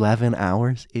 11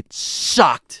 hours, it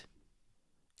sucked.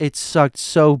 It sucked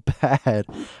so bad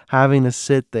having to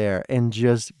sit there and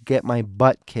just get my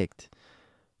butt kicked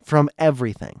from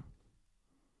everything.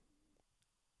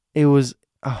 It was,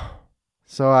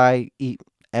 so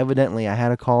evidently I had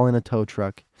to call in a tow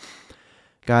truck,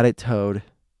 got it towed,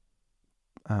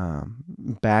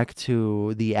 back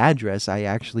to the address.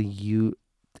 I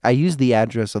used the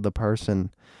address of the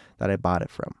person that I bought it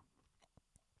from.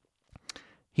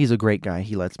 He's a great guy.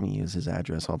 He lets me use his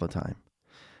address all the time.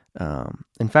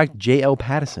 In fact, J.L.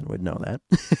 Pattison would know that.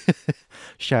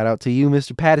 Shout out to you,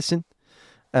 Mr. Pattison.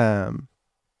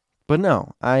 But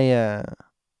no, so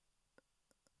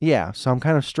I'm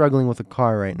kind of struggling with a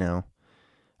car right now.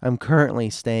 I'm currently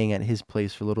staying at his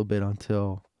place for a little bit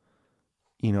until,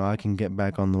 I can get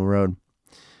back on the road.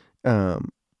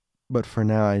 But for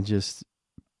now, I just,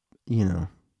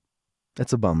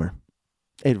 it's a bummer.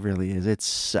 It really is. It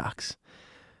sucks.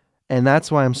 And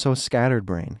that's why I'm so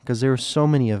scatterbrained, because there were so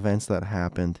many events that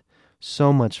happened,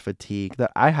 so much fatigue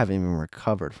that I haven't even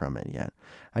recovered from it yet.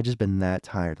 I've just been that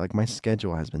tired. Like, my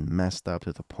schedule has been messed up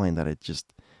to the point that it's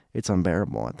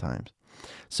unbearable at times.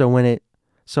 So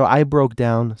I broke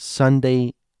down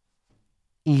Sunday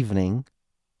evening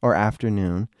or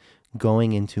afternoon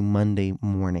going into Monday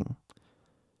morning.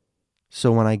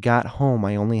 So when I got home,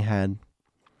 I only had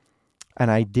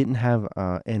and I didn't have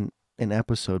an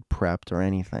episode prepped or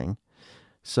anything.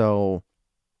 So,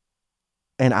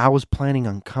 and I was planning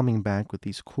on coming back with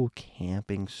these cool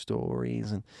camping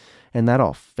stories, and that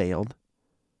all failed.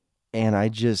 And I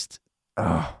just,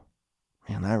 oh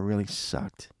man, that really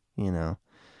sucked, you know.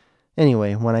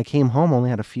 Anyway, when I came home, I only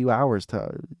had a few hours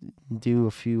to do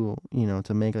a few,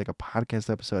 to make like a podcast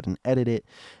episode and edit it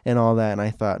and all that. And I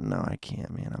thought, no, I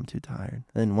can't, man. I'm too tired.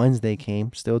 And then Wednesday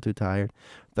came, still too tired.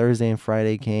 Thursday and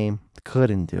Friday came,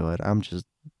 couldn't do it. I'm just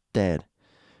dead.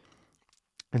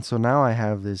 And so now I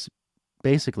have this,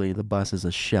 basically the bus is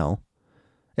a shell.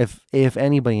 If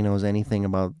anybody knows anything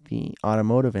about the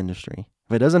automotive industry,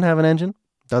 if it doesn't have an engine,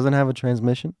 doesn't have a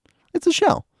transmission, it's a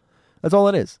shell. That's all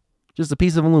it is. Just a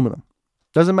piece of aluminum.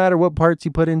 Doesn't matter what parts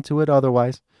you put into it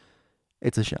otherwise.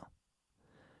 It's a shell.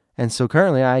 And so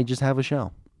currently I just have a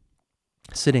shell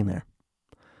sitting there.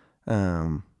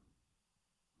 But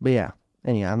yeah,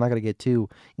 anyway, I'm not going to get too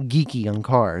geeky on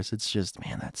cars. It's just,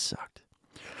 man, that sucked.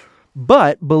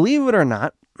 But believe it or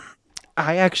not,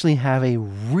 I actually have a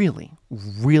really,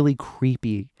 really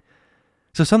creepy.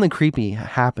 So something creepy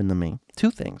happened to me.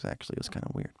 Two things, actually. It was kind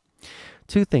of weird.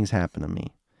 Two things happened to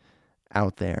me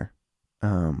out there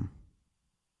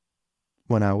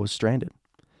when I was stranded.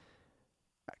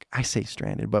 I say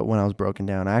stranded, but when I was broken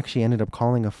down, I actually ended up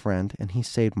calling a friend, and he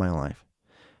saved my life.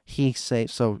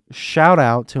 So shout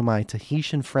out to my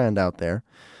Tahitian friend out there.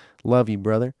 Love you,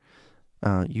 brother.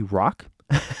 You rock.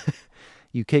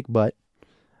 You kick butt.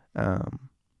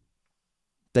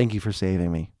 Thank you for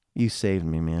saving me. You saved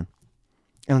me, man.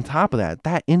 And on top of that,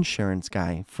 that insurance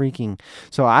guy freaking.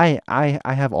 So I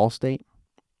have Allstate.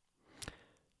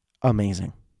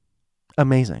 Amazing.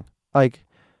 Like,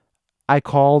 I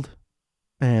called,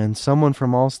 and someone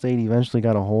from Allstate eventually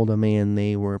got a hold of me, and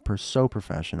they were so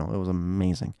professional. It was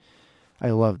amazing. I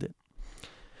loved it.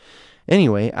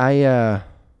 Anyway, so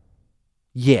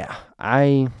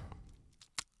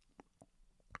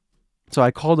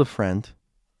I called a friend.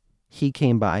 He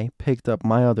came by, picked up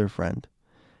my other friend,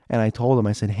 and I told him,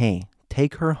 I said, hey,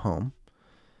 take her home.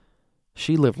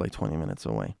 She lived like 20 minutes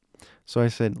away. So I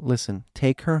said, listen,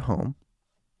 take her home.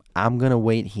 I'm going to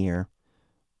wait here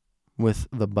with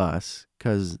the bus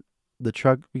because the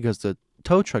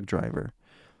tow truck driver,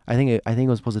 I think it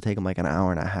was supposed to take him like an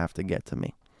hour and a half to get to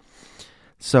me.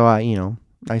 So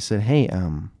I said, hey,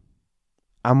 I'm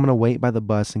going to wait by the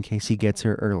bus in case he gets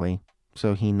here early.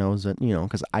 So he knows that,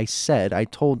 because I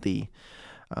told the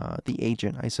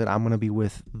agent, I said, I'm going to be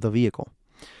with the vehicle.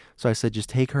 So I said, just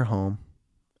take her home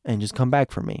and just come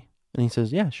back for me. And he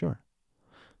says, yeah, sure.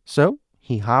 So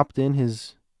he hopped in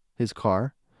his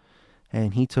car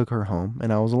and he took her home,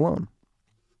 and I was alone.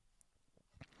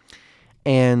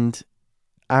 And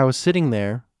I was sitting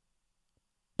there,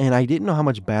 and I didn't know how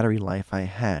much battery life I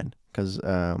had because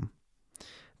the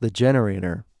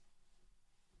generator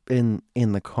in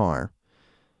the car,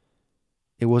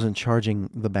 it wasn't charging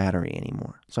the battery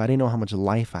anymore. So I didn't know how much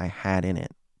life I had in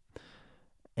it.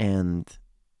 And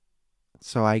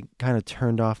so I kind of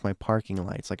turned off my parking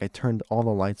lights. Like, I turned all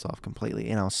the lights off completely.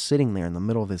 And I was sitting there in the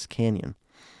middle of this canyon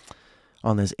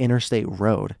on this interstate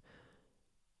road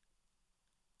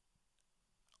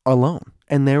alone.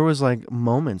 And there was like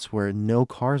moments where no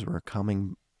cars were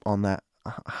coming on that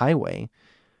highway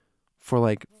for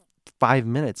like 5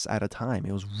 minutes at a time.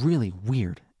 It was really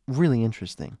weird, really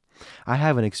interesting. I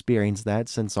haven't experienced that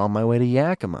since on my way to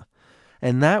Yakima.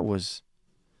 And that was,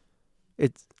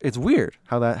 it's weird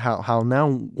how now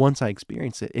once I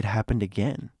experienced it, it happened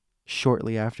again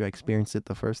shortly after I experienced it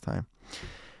the first time.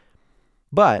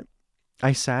 But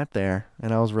I sat there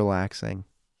and I was relaxing,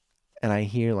 and I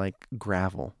hear like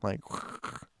gravel, like,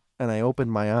 and I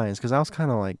opened my eyes because I was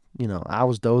kind of like, I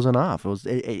was dozing off.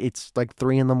 It's like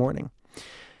 3 a.m,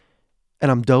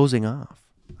 and I'm dozing off.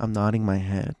 I'm nodding my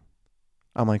head.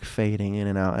 I'm like fading in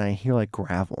and out, and I hear like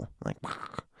gravel, like,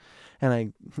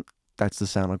 and that's the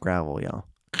sound of gravel, y'all.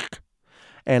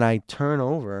 And I turn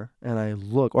over and I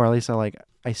look, or at least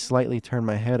I slightly turn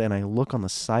my head and I look on the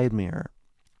side mirror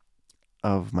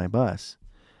of my bus,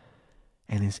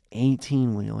 and this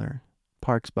 18-wheeler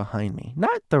parks behind me.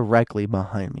 Not directly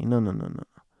behind me. No.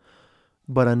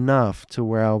 But enough to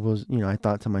where I was, I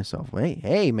thought to myself,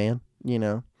 hey, man,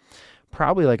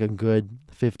 probably like a good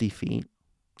 50 feet,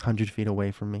 100 feet away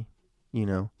from me,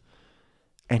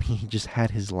 and he just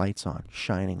had his lights on,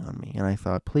 shining on me. And I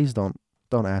thought, please don't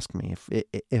ask me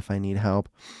if I need help.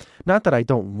 Not that I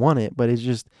don't want it, but it's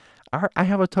just, I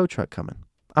have a tow truck coming.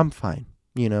 I'm fine.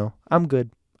 I'm good.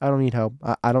 I don't need help.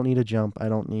 I don't need a jump. I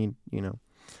don't need,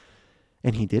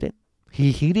 And he didn't.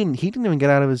 He didn't even get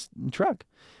out of his truck.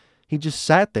 He just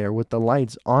sat there with the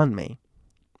lights on me.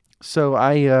 So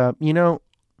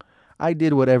I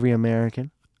did what every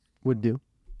American would do.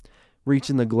 Reached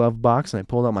in the glove box and I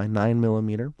pulled out my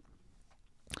 9mm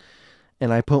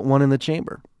and I put one in the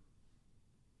chamber.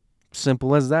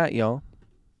 Simple as that, y'all.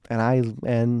 And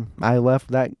I left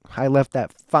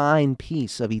that fine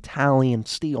piece of Italian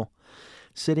steel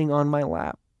sitting on my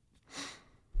lap.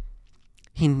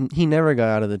 He never got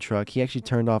out of the truck. He actually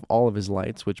turned off all of his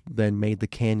lights, which then made the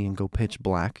canyon go pitch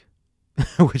black,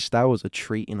 which that was a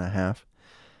treat and a half.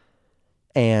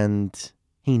 And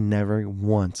he never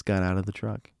once got out of the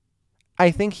truck. I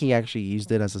think he actually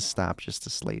used it as a stop just to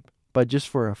sleep. But just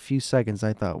for a few seconds,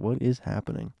 I thought, what is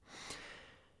happening?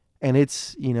 And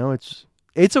it's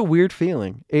a weird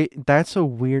feeling. That's a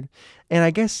weird, and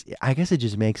I guess it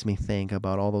just makes me think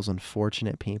about all those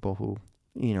unfortunate people who,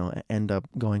 end up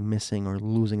going missing or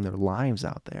losing their lives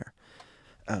out there,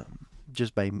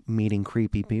 just by meeting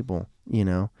creepy people.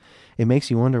 It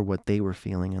makes you wonder what they were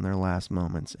feeling in their last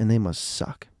moments, and they must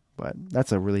suck. But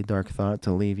that's a really dark thought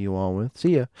to leave you all with.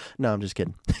 See ya. No, I'm just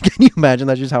kidding. Can you imagine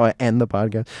that's just how I end the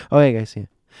podcast? Oh, hey guys, see ya.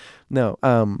 No,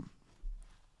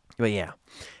 but yeah.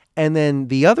 And then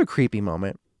the other creepy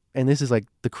moment, and this is like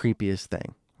the creepiest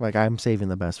thing. Like, I'm saving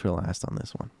the best for last on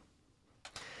this one.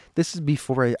 This is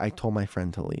before I told my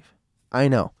friend to leave. I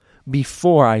know.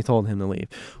 Before I told him to leave.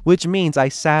 Which means I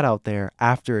sat out there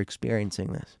after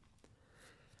experiencing this.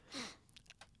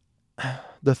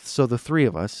 So the three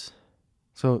of us,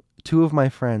 so two of my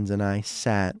friends and I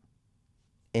sat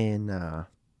in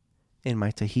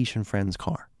my Tahitian friend's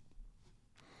car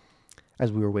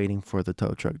as we were waiting for the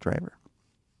tow truck driver.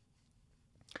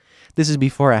 This is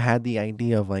before I had the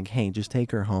idea of like, hey, just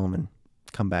take her home and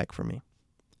come back for me.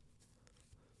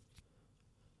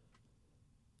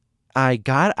 I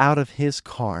got out of his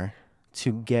car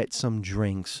to get some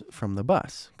drinks from the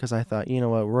bus because I thought, you know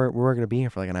what, we're going to be here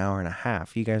for like an hour and a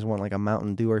half. You guys want like a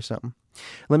Mountain Dew or something?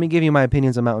 Let me give you my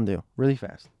opinions on Mountain Dew really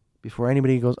fast before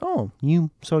anybody goes, oh,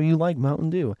 you like Mountain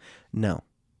Dew. No.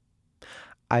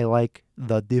 I like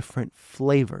the different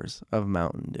flavors of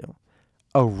Mountain Dew.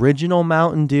 Original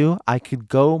Mountain Dew, I could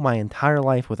go my entire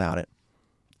life without it.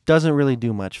 Doesn't really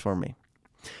do much for me.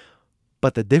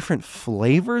 But the different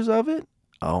flavors of it,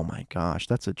 oh my gosh,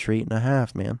 that's a treat and a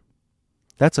half, man.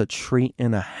 That's a treat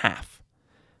and a half.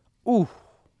 Ooh.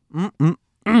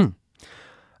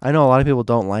 I know a lot of people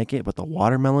don't like it, but the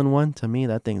watermelon one, to me,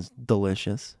 that thing's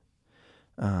delicious.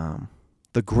 The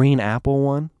green apple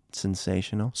one,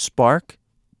 sensational. Spark,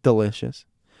 delicious.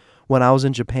 When I was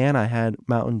in Japan, I had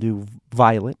Mountain Dew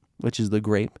Violet, which is the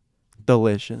grape.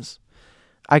 Delicious.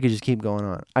 I could just keep going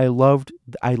on. I loved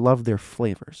their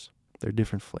flavors. Their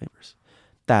different flavors.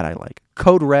 That I like.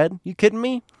 Code Red, you kidding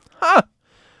me? Huh?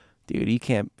 Dude, you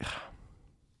can't.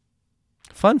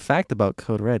 Fun fact about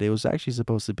Code Red, it was actually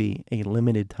supposed to be a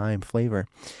limited time flavor.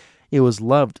 It was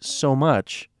loved so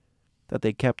much that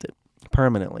they kept it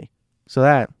permanently. So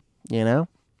that,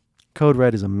 Code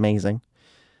Red is amazing.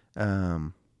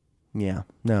 Yeah,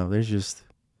 no, it's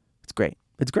great.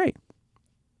 It's great.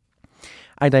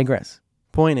 I digress.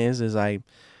 Point is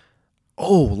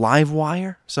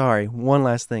Livewire? Sorry, one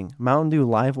last thing. Mountain Dew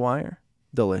Livewire,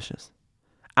 delicious.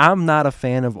 I'm not a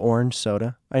fan of orange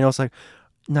soda. I know it's like,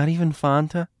 not even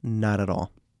Fanta? Not at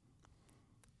all.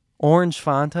 Orange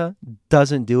Fanta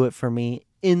doesn't do it for me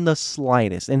in the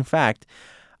slightest. In fact,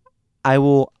 I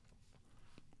will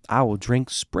drink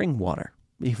spring water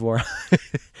before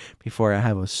I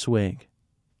have a swig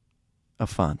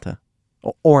of Fanta.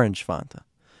 Orange Fanta.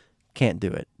 Can't do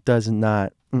it. Does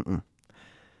not.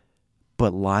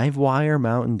 But Livewire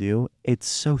Mountain Dew, it's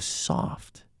so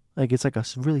soft. Like, it's like a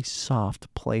really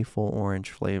soft, playful orange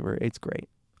flavor. It's great.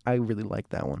 I really like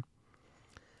that one.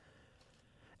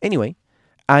 Anyway,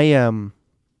 so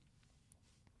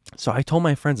I told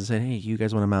my friends, I said, hey, you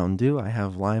guys want a Mountain Dew? I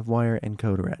have Livewire and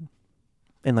Code Red.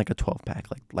 In like a 12-pack,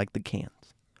 like the cans.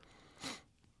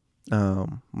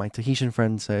 My Tahitian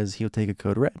friend says he'll take a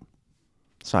Code Red.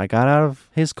 So I got out of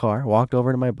his car, walked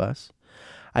over to my bus.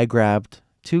 I grabbed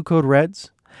 2 Code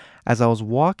Reds. As I was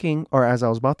trying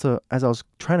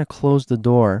to close the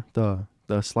door, the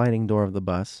sliding door of the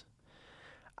bus,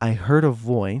 I heard a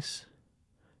voice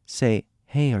say,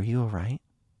 hey, are you all right?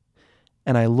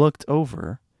 And I looked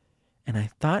over, and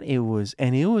I thought it was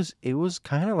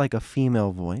kind of like a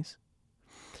female voice,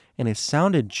 and it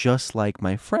sounded just like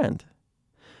my friend.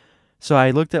 So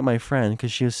I looked at my friend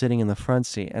because she was sitting in the front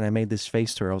seat, and I made this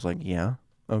face to her. I was like, yeah,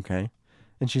 okay.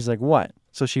 And she's like, what?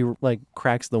 So she like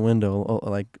cracks the window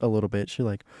like a little bit. She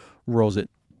like rolls it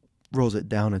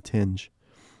down a tinge.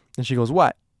 And she goes,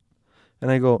 what?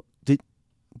 And I go,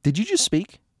 did you just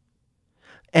speak?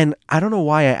 And I don't know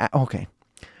why okay.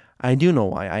 I do know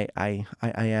why. I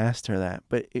asked her that,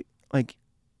 but like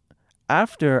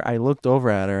after I looked over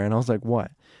at her and I was like,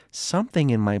 what?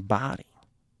 Something in my body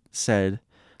said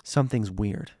something's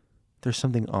weird. There's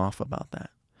something off about that.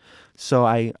 So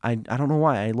I don't know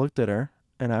why. I looked at her,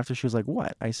 and after she was like,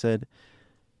 what? I said,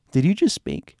 did you just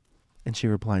speak? And she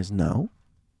replies, no.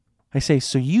 I say,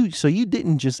 so you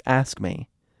didn't just ask me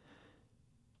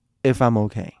if I'm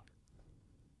okay?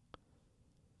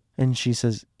 And she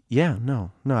says, yeah,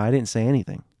 no, I didn't say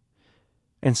anything.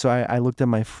 And so I looked at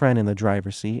my friend in the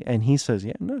driver's seat, and he says,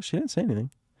 yeah, no, she didn't say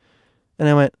anything. And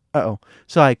I went, uh-oh.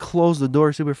 So I closed the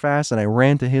door super fast, and I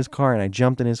ran to his car, and I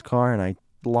jumped in his car, and I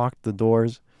locked the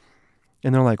doors.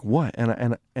 And they're like, what?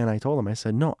 And I told them, I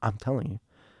said, no, I'm telling you.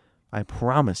 I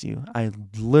promise you. I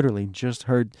literally just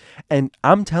heard. And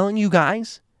I'm telling you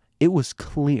guys, it was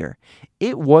clear.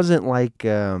 It wasn't like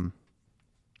you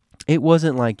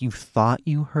thought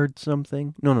you heard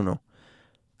something. No.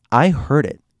 I heard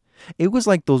it. It was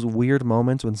like those weird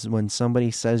moments when somebody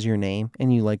says your name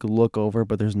and you like look over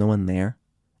but there's no one there.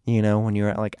 You know, when you're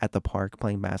at the park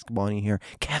playing basketball and you hear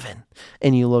Kevin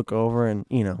and you look over and,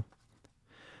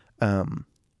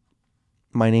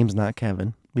 my name's not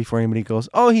Kevin. Before anybody goes,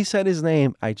 "Oh, he said his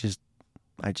name." I just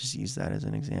use that as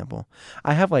an example.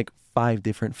 I have like 5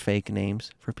 different fake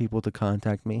names for people to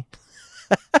contact me.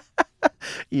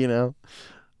 you know.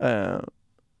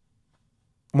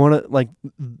 One of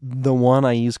the one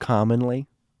I use commonly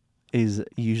is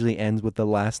usually ends with the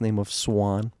last name of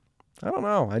Swan. I don't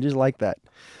know. I just like that.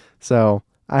 So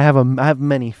I have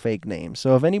many fake names.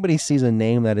 So if anybody sees a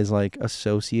name that is like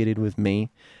associated with me,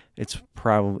 it's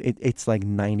probably it's like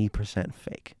 90%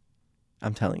 fake.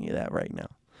 I'm telling you that right now.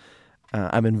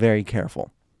 I've been very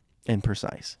careful and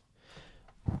precise.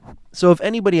 So if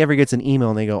anybody ever gets an email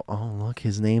and they go, "Oh, look,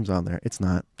 his name's on there," it's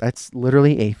not. That's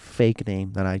literally a fake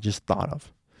name that I just thought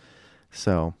of.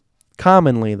 So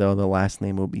commonly, though, the last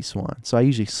name will be Swan. So I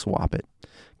usually swap it.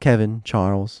 Kevin,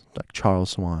 Charles, like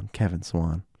Charles Swan, Kevin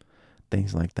Swan,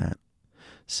 things like that.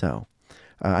 So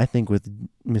I think with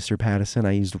Mr. Pattison,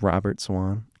 I used Robert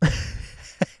Swan.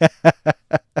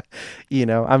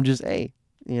 I'm just,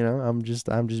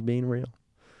 I'm just being real.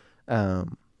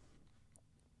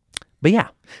 But yeah,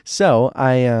 so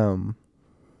I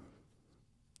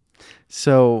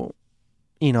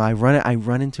I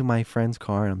run into my friend's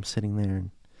car and I'm sitting there,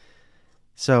 and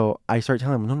so I start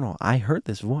telling him, no, I heard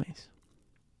this voice,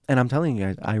 and I'm telling you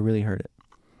guys, I really heard it.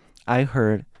 I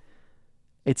heard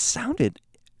it sounded,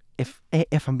 if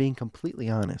I'm being completely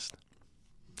honest,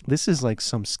 this is like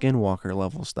some Skinwalker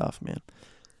level stuff, man.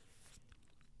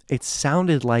 It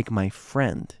sounded like my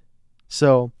friend.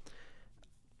 So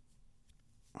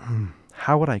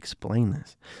how would I explain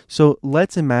this? So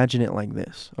let's imagine it like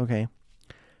this, okay?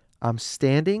 I'm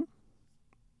standing,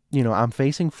 I'm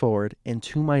facing forward, and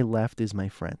to my left is my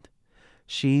friend.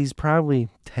 She's probably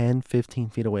 10, 15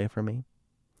 feet away from me.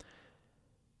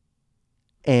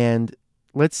 And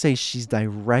let's say she's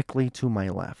directly to my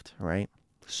left, right?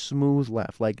 Smooth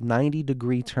left, like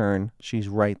 90-degree turn. She's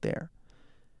right there.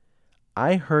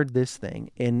 I heard this thing,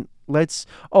 and let's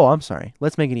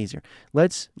make it easier.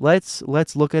 Let's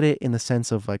look at it in the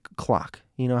sense of like clock.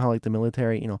 You know how like the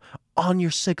military, on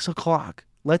your 6 o'clock.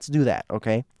 Let's do that,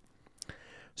 okay?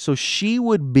 So she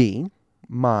would be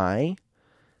my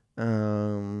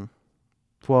 12,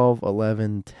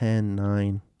 11, 10,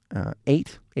 9,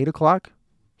 8 o'clock.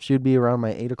 She would be around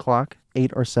my 8 o'clock,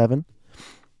 8 or 7.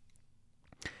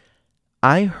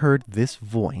 I heard this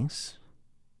voice.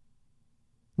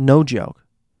 No joke.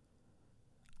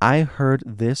 I heard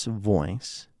this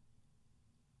voice.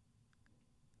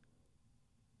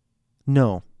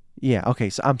 No. Yeah, okay,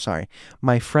 so I'm sorry.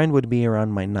 My friend would be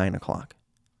around my 9 o'clock.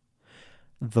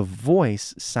 The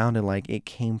voice sounded like it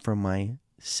came from my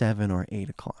 7 or 8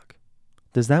 o'clock.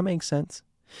 Does that make sense?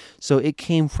 So it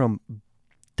came from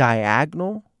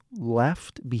diagonal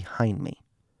left behind me.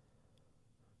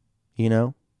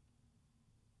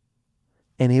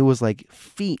 And it was like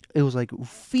feet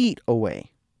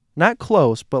away. Not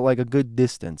close, but like a good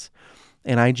distance.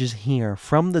 And I just hear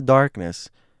from the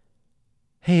darkness,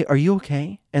 "Hey, are you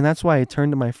okay?" And that's why I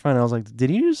turned to my friend. I was like,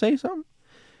 "Did you just say something?"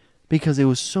 Because it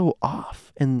was so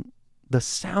off, and the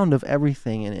sound of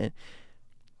everything in it.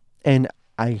 And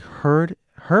I heard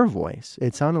her voice.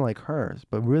 It sounded like hers,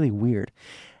 but really weird.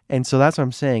 And so that's what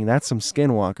I'm saying. That's some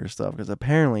Skinwalker stuff, because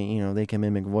apparently, they can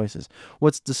mimic voices.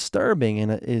 What's disturbing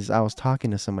is I was talking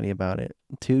to somebody about it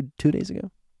two days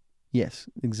ago. Yes,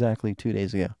 exactly 2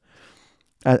 days ago.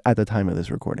 At the time of this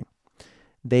recording,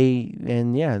 they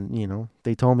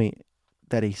told me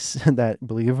that that,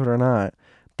 believe it or not,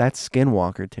 that's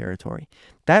Skinwalker territory.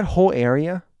 That whole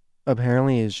area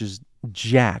apparently is just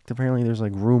jacked. Apparently there's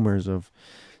like rumors of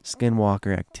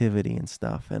skinwalker activity and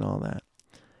stuff and all that.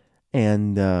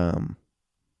 And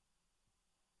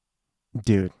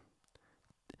dude,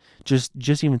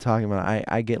 just even talking about it,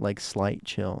 I get like slight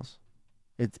chills.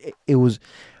 It was,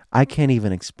 I can't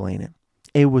even explain it.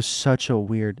 It was such a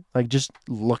weird, like, just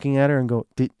looking at her and go,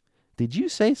 did you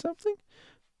say something?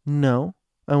 No.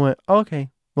 I went,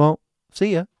 okay, well,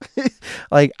 see ya.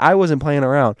 Like, I wasn't playing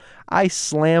around. I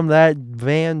slammed that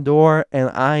van door and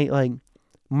I, like,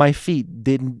 my feet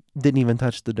didn't even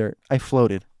touch the dirt. I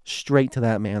floated straight to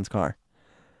that man's car.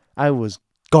 I was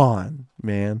gone,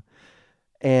 man.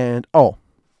 And, oh,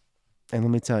 and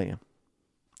let me tell you,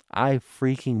 I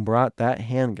freaking brought that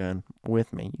handgun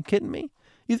with me. You kidding me?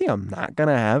 You think I'm not going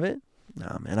to have it?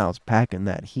 Nah, man, I was packing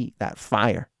that heat, that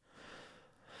fire.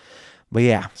 But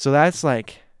yeah, so that's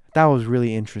like, that was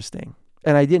really interesting.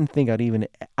 And I didn't think I'd even,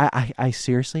 I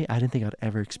seriously, I didn't think I'd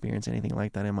ever experience anything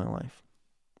like that in my life.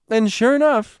 And sure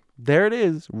enough, there it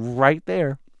is, right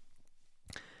there.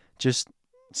 Just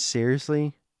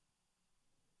seriously,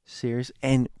 serious.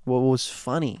 And what was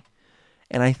funny,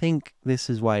 and I think this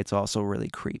is why it's also really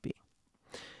creepy.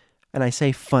 And I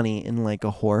say funny in like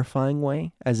a horrifying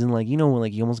way, as in like, you know, when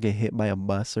like you almost get hit by a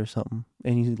bus or something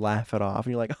and you laugh it off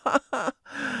and you're like, ha ha,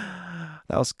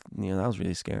 that was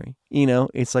really scary. You know,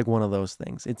 it's like one of those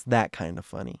things. It's that kind of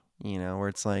funny, you know, where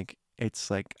it's like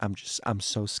I'm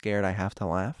so scared I have to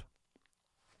laugh.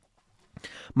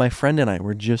 My friend and I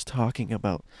were just talking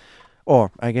about,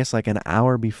 or I guess like an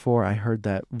hour before I heard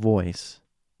that voice,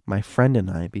 my friend and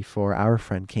I, before our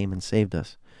friend came and saved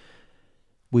us,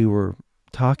 we were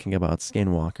talking about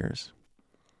skinwalkers.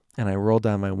 And I rolled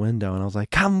down my window and I was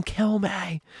like, come kill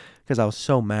me, because I was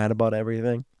so mad about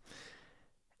everything.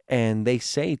 And they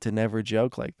say to never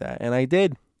joke like that. And I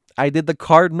did. I did the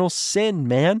cardinal sin,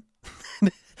 man.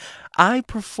 I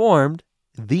performed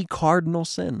the cardinal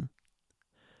sin.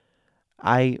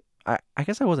 I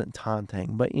guess I wasn't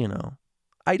taunting, but you know,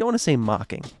 I don't want to say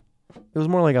mocking. It was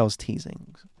more like I was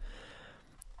teasing.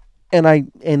 And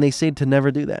they said to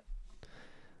never do that.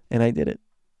 And I did it.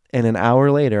 And an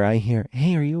hour later I hear,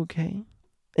 hey, are you okay?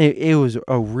 It was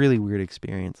a really weird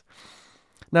experience.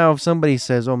 Now, if somebody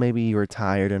says, oh, maybe you were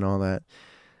tired and all that.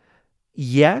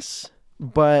 Yes,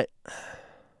 but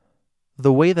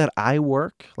the way that I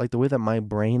work, like the way that my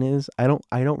brain is, I don't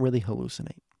really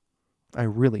hallucinate. I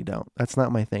really don't. That's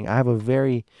not my thing. I have a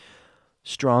very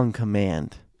strong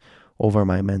command over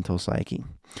my mental psyche.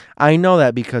 I know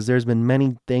that because there's been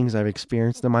many things I've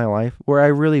experienced in my life where I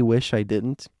really wish I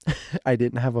didn't. I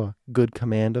didn't have a good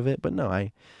command of it, but no,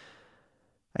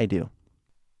 I do.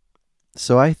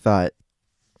 So I thought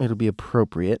it'll be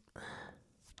appropriate,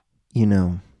 you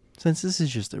know, since this is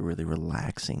just a really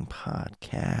relaxing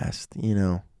podcast, you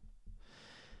know,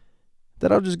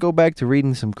 that I'll just go back to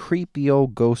reading some creepy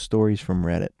old ghost stories from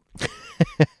Reddit.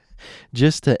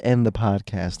 Just to end the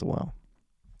podcast well.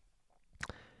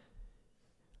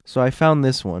 So I found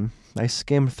this one. I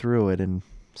skimmed through it, and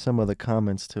some of the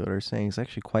comments to it are saying it's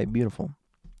actually quite beautiful.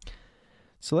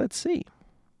 So let's see.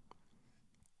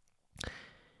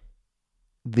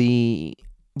 The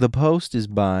post is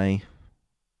by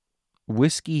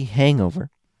Whiskey Hangover.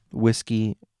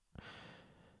 Whiskey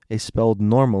is spelled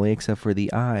normally, except for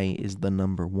the I is the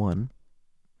number 1.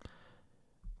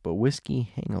 But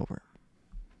Whiskey Hangover.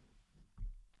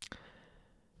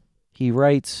 He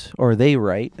writes, or they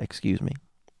write,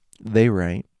 they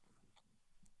write,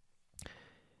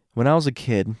 when I was a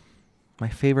kid, my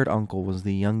favorite uncle was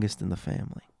the youngest in the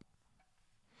family.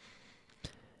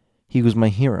 He was my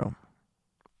hero.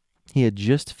 He had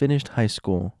just finished high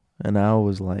school, and I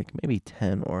was like maybe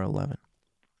 10 or 11.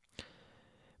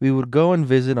 We would go and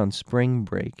visit on spring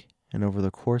break, and over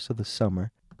the course of the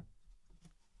summer,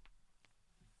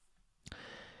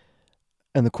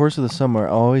 I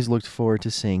always looked forward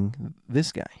to seeing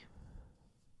this guy.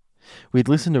 We'd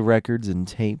listen to records and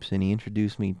tapes, and he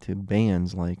introduced me to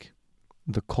bands like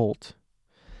The Cult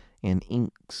and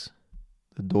Inks,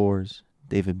 The Doors,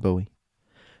 David Bowie,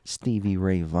 Stevie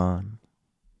Ray Vaughan.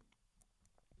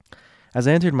 As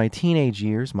I entered my teenage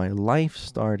years, my life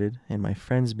started, and my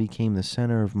friends became the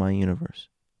center of my universe.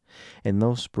 And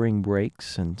those spring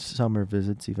breaks and summer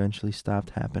visits eventually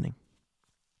stopped happening.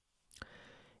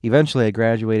 Eventually, I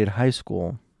graduated high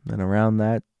school, and around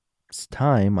that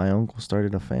time, my uncle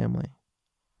started a family.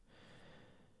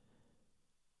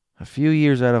 A few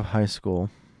years out of high school,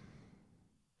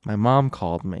 my mom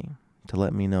called me to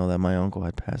let me know that my uncle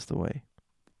had passed away.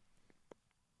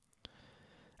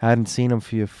 I hadn't seen him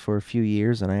for a few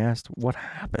years, and I asked what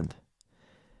happened.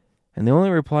 And the only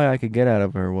reply I could get out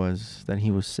of her was that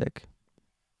he was sick.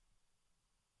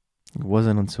 It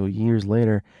wasn't until years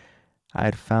later I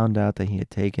had found out that he had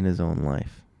taken his own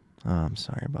life. Oh, I'm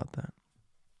sorry about that.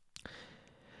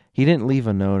 He didn't leave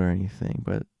a note or anything,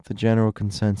 but the general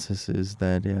consensus is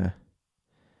that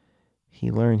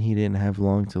he learned he didn't have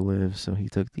long to live, so he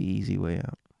took the easy way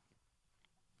out.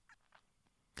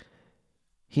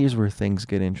 Here's where things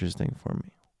get interesting for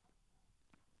me.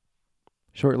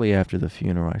 Shortly after the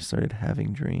funeral, I started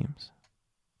having dreams.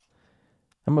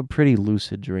 I'm a pretty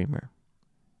lucid dreamer.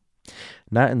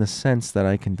 Not in the sense that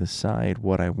I can decide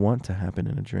what I want to happen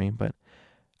in a dream, but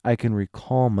I can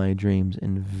recall my dreams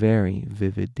in very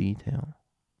vivid detail.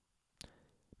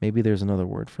 Maybe there's another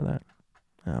word for that.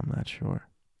 I'm not sure.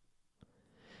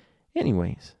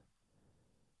 Anyways,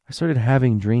 I started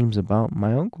having dreams about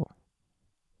my uncle.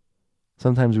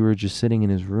 Sometimes we were just sitting in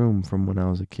his room from when I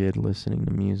was a kid, listening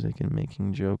to music and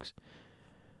making jokes.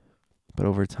 But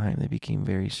over time, they became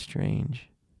very strange.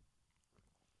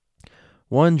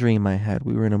 One dream I had,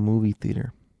 we were in a movie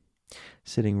theater,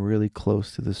 sitting really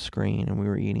close to the screen, and we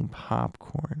were eating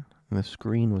popcorn. And the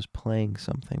screen was playing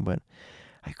something, but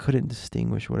I couldn't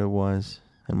distinguish what it was.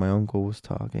 And my uncle was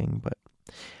talking, but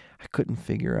I couldn't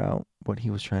figure out what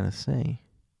he was trying to say.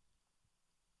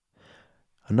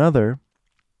 Another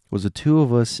was the two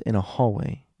of us in a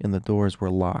hallway, and the doors were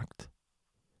locked.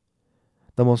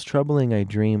 The most troubling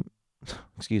dream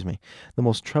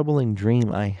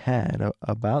I had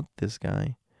about this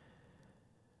guy,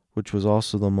 which was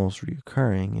also the most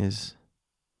recurring, is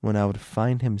when I would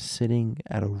find him sitting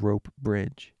at a rope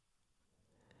bridge.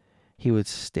 He would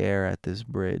stare at this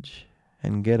bridge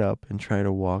and get up and try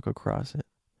to walk across it.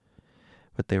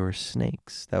 But there were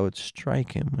snakes that would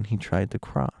strike him when he tried to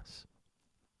cross.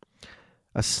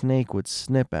 A snake would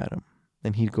snip at him,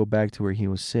 and he'd go back to where he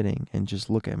was sitting and just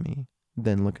look at me,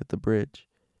 then look at the bridge.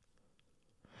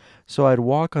 So I'd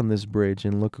walk on this bridge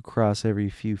and look across every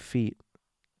few feet,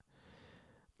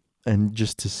 and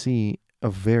just to see a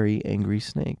very angry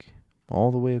snake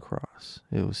all the way across.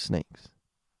 It was snakes.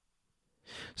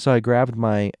 So I grabbed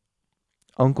my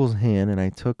uncle's hand and I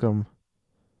took him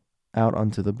out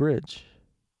onto the bridge.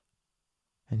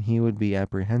 And he would be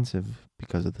apprehensive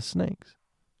because of the snakes.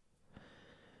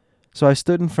 So I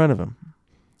stood in front of him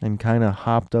and kind of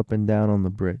hopped up and down on the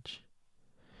bridge.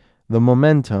 The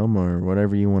momentum, or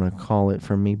whatever you want to call it,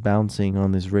 from me bouncing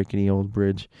on this rickety old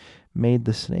bridge made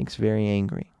the snakes very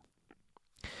angry.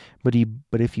 But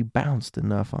if you bounced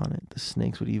enough on it, the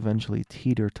snakes would eventually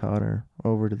teeter-totter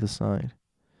over to the side.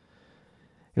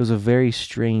 It was a very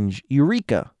strange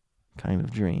eureka kind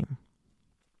of dream.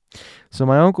 So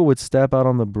my uncle would step out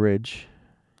on the bridge.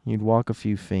 He'd walk a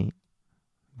few feet,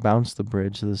 bounce the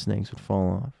bridge so the snakes would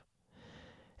fall off.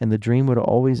 And the dream would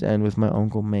always end with my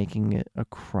uncle making it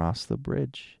across the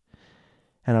bridge.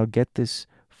 And I'll get this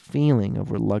feeling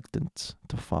of reluctance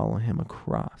to follow him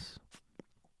across.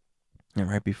 And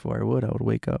right before I would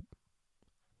wake up.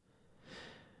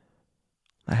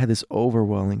 I had this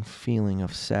overwhelming feeling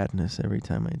of sadness every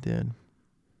time I did.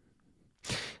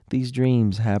 These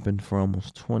dreams happened for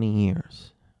almost 20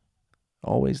 years.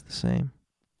 Always the same.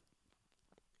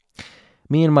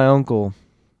 Me and my uncle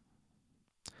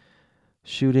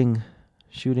shooting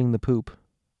the poop,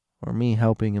 or me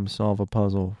helping him solve a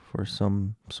puzzle for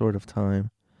some sort of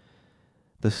time.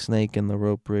 The snake and the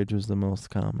rope bridge was the most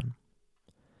common.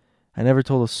 I never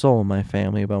told a soul in my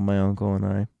family about my uncle and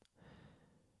I.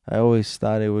 I always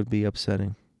thought it would be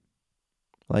upsetting.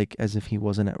 Like as if he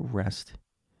wasn't at rest.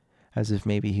 As if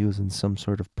maybe he was in some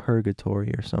sort of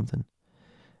purgatory or something.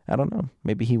 I don't know.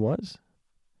 Maybe he was.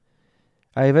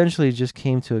 I eventually just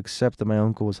came to accept that my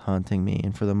uncle was haunting me,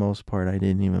 and for the most part, I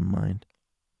didn't even mind.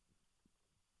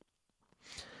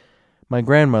 My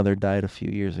grandmother died a few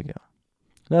years ago.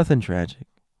 Nothing tragic.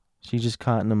 She just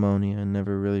caught pneumonia and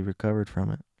never really recovered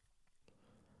from it.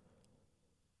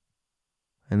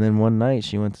 And then one night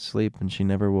she went to sleep and she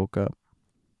never woke up.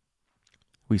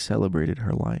 We celebrated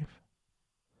her life.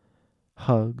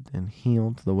 Hugged and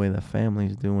healed the way that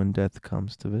families do when death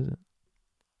comes to visit.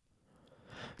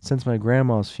 Since my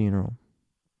grandma's funeral,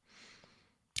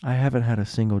 I haven't had a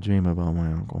single dream about my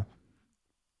uncle.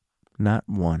 Not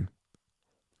one.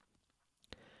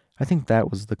 I think that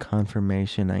was the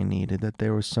confirmation I needed that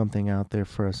there was something out there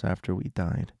for us after we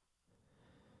died.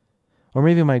 Or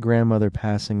maybe my grandmother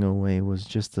passing away was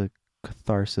just the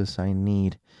catharsis I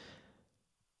need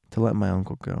to let my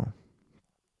uncle go.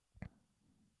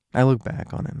 I look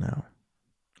back on it now,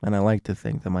 and I like to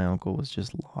think that my uncle was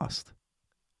just lost.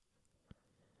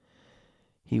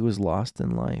 He was lost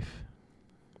in life,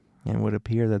 and it would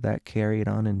appear that carried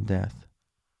on in death.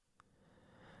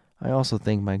 I also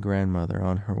think my grandmother,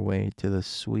 on her way to the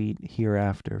sweet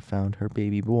hereafter, found her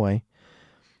baby boy,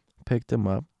 picked him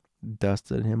up,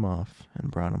 dusted him off,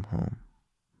 and brought him home.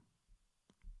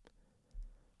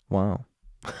 Wow.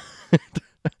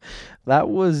 That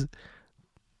was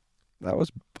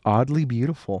oddly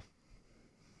beautiful.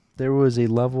 There was a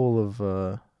level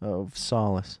of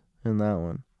solace in that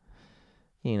one.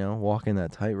 You know, walking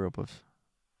that tightrope of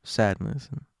sadness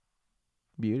and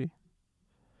beauty.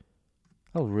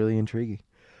 That was really intriguing.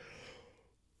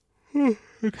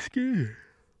 Excuse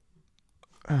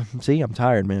me. See, I'm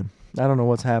tired, man. I don't know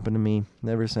what's happened to me.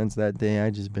 Ever since that day, I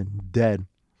just been dead.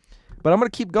 But I'm going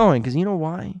to keep going, because you know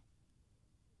why?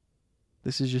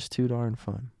 This is just too darn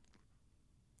fun.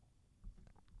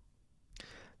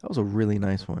 That was a really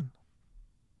nice one.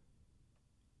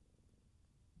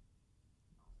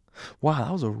 Wow,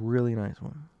 that was a really nice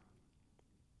one.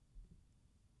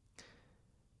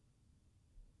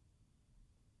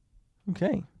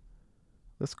 Okay.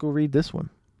 Let's go read this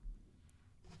one.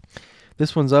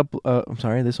 This one's up.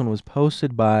 This one was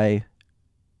posted by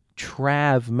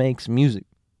Trav Makes Music.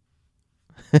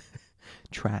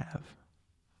 Trav.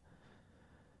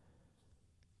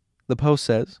 The post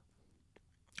says,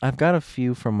 I've got a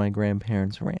few from my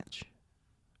grandparents' ranch.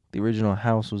 The original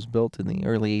house was built in the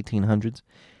early 1800s,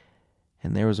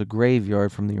 and there was a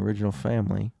graveyard from the original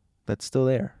family that's still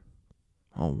there.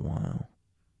 Oh, wow.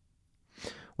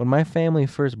 When my family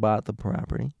first bought the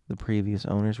property, the previous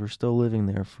owners were still living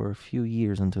there for a few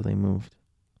years until they moved.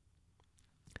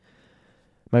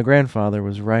 My grandfather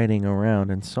was riding around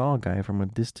and saw a guy from a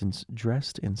distance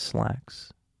dressed in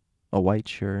slacks, a white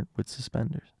shirt with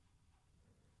suspenders.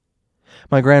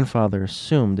 My grandfather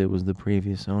assumed it was the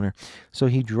previous owner, so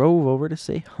he drove over to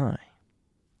say hi.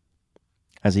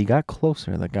 As he got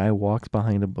closer, the guy walked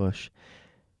behind a bush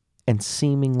and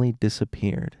seemingly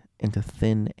disappeared into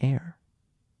thin air.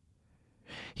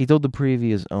 He told the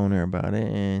previous owner about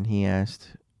it, and he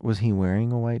asked, was he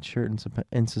wearing a white shirt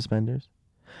and suspenders?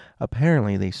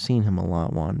 Apparently, they've seen him a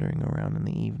lot wandering around in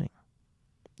the evening.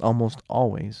 Almost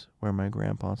always where my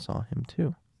grandpa saw him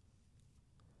too.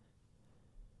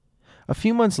 A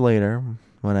few months later,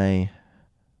 when I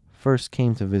first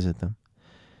came to visit them,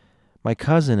 my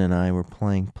cousin and I were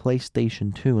playing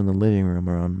PlayStation 2 in the living room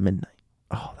around midnight.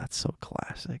 Oh, that's so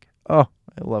classic. Oh,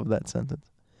 I love that sentence.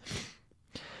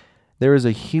 There is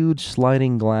a huge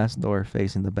sliding glass door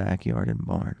facing the backyard and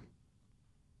barn.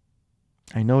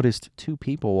 I noticed two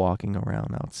people walking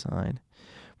around outside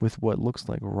with what looks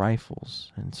like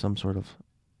rifles and some sort of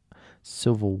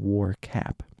Civil War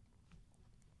cap.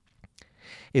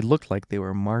 It looked like they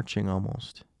were marching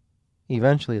almost.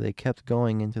 Eventually, they kept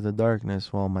going into the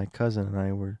darkness while my cousin and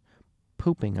I were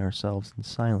pooping ourselves in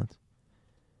silence.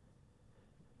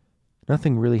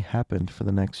 Nothing really happened for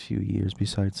the next few years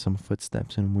besides some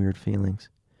footsteps and weird feelings.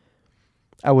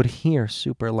 I would hear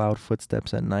super loud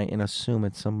footsteps at night and assume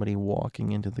it's somebody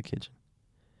walking into the kitchen.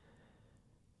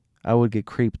 I would get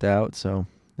creeped out, so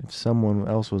if someone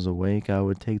else was awake, I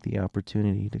would take the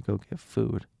opportunity to go get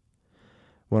food.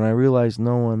 When I realized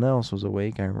no one else was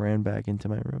awake, I ran back into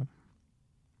my room.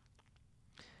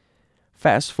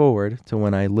 Fast forward to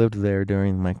when I lived there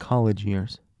during my college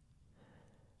years.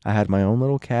 I had my own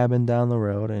little cabin down the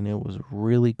road, and it was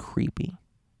really creepy,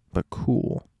 but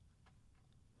cool.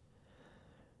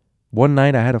 One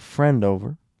night I had a friend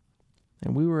over,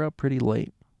 and we were up pretty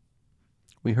late.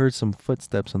 We heard some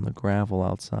footsteps on the gravel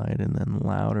outside, and then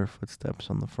louder footsteps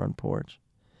on the front porch.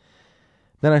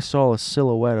 Then I saw a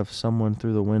silhouette of someone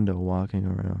through the window walking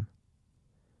around.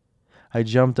 I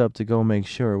jumped up to go make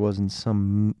sure it wasn't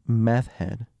some meth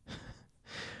head.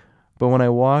 But when I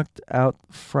walked out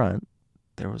front,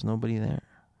 there was nobody there.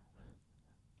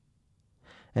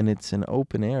 And it's an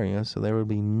open area, so there would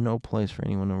be no place for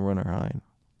anyone to run or hide.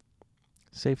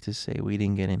 Safe to say we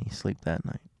didn't get any sleep that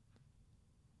night.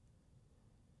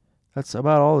 That's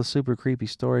about all the super creepy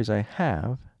stories I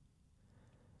have,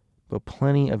 but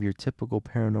plenty of your typical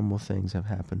paranormal things have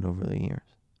happened over the years.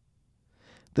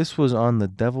 This was on the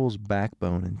Devil's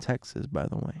Backbone in Texas, by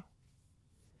the way.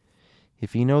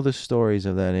 If you know the stories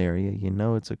of that area, you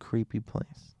know it's a creepy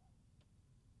place.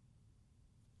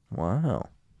 Wow.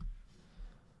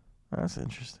 That's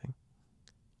interesting.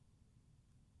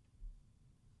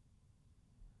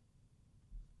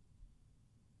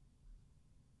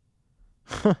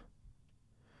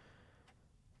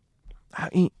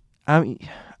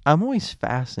 I'm always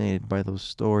fascinated by those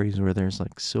stories where there's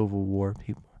like Civil War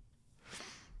people.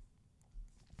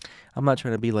 I'm not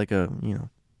trying to be like I'm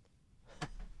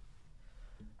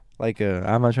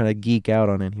not trying to geek out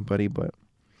on anybody, but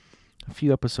a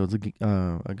few episodes ago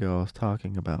I was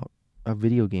talking about a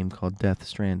video game called Death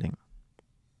Stranding.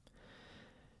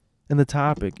 And the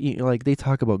topic, they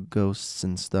talk about ghosts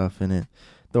and stuff in it.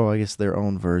 Though I guess their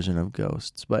own version of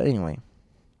ghosts. But anyway,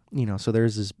 so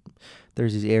there's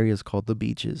these areas called the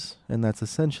beaches, and that's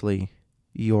essentially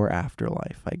your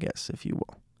afterlife, I guess, if you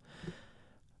will.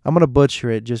 I'm going to butcher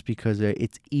it just because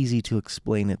it's easy to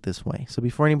explain it this way. So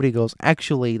before anybody goes,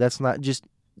 actually, this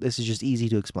is just easy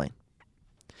to explain.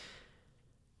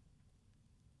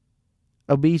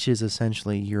 A beach is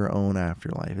essentially your own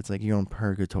afterlife. It's like your own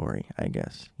purgatory, I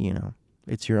guess,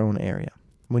 It's your own area.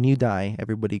 When you die,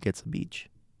 everybody gets a beach.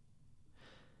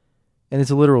 And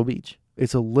it's a literal beach.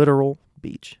 It's a literal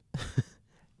beach.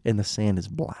 And the sand is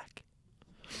black.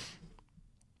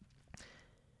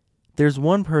 There's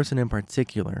one person in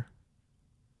particular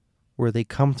where they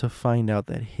come to find out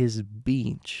that his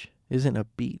beach isn't a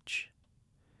beach.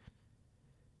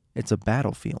 It's a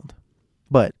battlefield.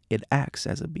 But it acts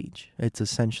as a beach. It's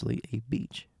essentially a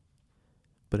beach.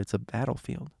 But it's a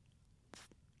battlefield.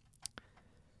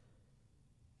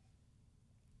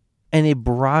 And it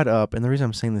brought up, and the reason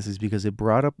I'm saying this is because it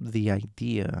brought up the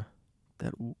idea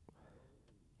that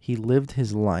he lived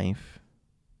his life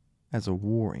as a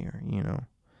warrior,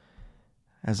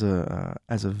 as a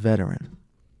veteran.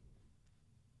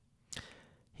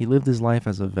 He lived his life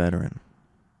as a veteran.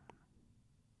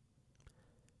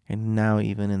 And now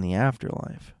even in the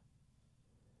afterlife,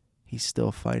 he's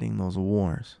still fighting those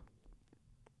wars.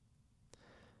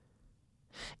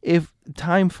 If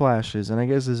time flashes, and I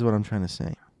guess this is what I'm trying to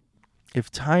say, if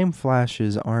time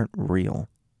flashes aren't real,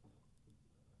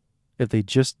 if they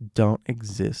just don't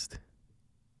exist,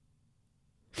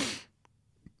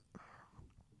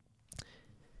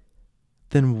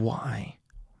 then why?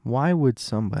 Why would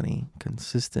somebody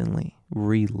consistently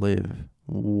relive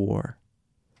war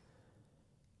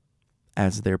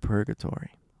as their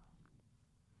purgatory?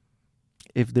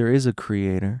 If there is a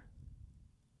creator,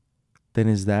 then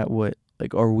is that what,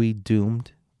 are we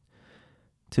doomed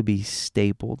to be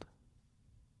stapled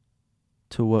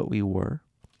to what we were?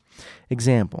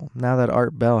 Example, now that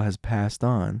Art Bell has passed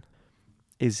on,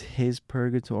 is his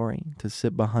purgatory to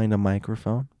sit behind a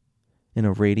microphone in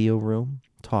a radio room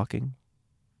talking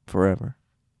forever?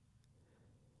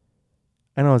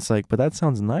 I know it's but that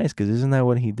sounds nice, because isn't that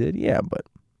what he did? Yeah, but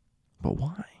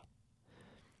why?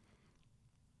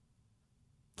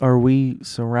 Are we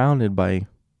surrounded by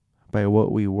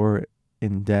what we were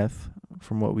in death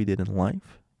from what we did in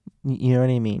life? You know what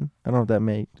I mean? I don't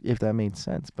know if that made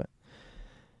sense, but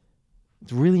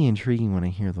it's really intriguing when I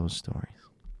hear those stories.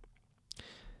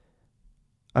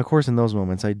 Of course, in those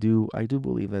moments, I do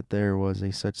believe that there was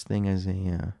a such thing as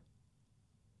a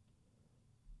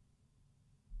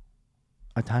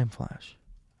time flash.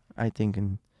 I think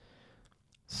in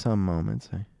some moments,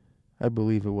 I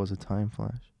believe it was a time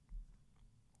flash.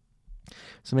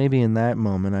 So maybe in that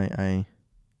moment, I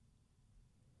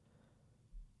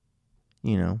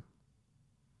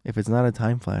if it's not a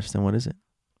time flash, then what is it?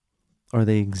 Are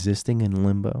they existing in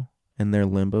limbo? And their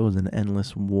limbo is an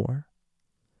endless war?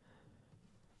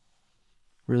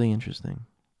 Really interesting.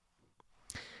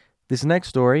 This next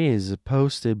story is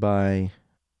posted by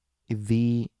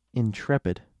The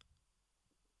Intrepid.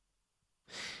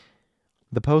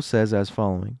 The post says as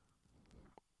following: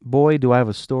 "Boy, do I have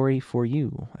a story for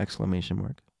you!" !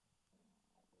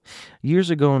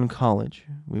 Years ago in college,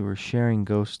 we were sharing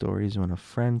ghost stories when a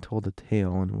friend told a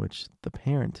tale in which the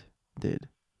parent did.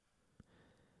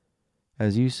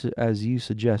 As you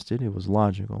suggested, it was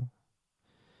logical.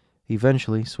 He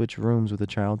eventually switched rooms with the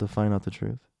child to find out the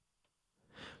truth.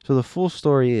 So the full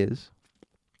story is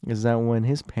that when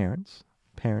his parents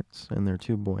and their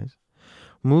two boys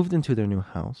moved into their new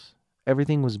house,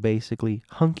 everything was basically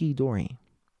hunky-dory,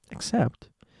 except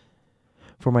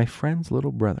for my friend's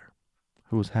little brother,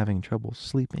 who was having trouble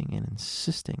sleeping and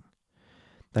insisting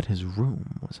that his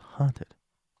room was haunted.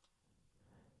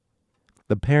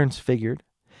 The parents figured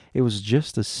it was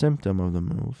just a symptom of the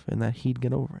move and that he'd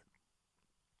get over it.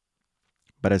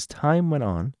 But as time went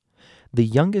on, the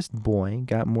youngest boy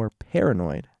got more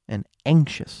paranoid and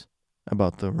anxious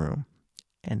about the room,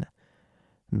 and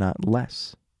not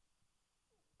less.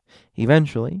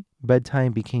 Eventually,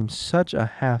 bedtime became such a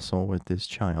hassle with this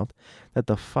child that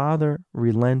the father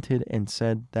relented and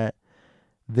said that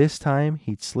this time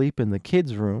he'd sleep in the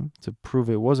kid's room to prove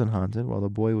it wasn't haunted, while the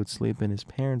boy would sleep in his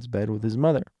parents' bed with his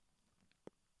mother.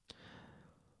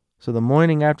 So the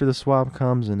morning after the swap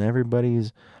comes and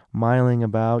everybody's miling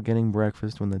about getting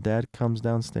breakfast when the dad comes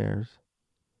downstairs,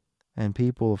 and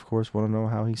people, of course, want to know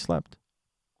how he slept.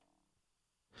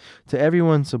 To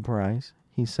everyone's surprise,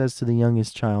 he says to the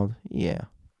youngest child, "Yeah,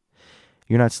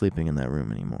 you're not sleeping in that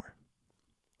room anymore."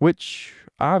 Which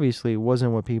obviously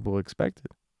wasn't what people expected.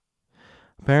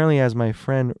 Apparently, as my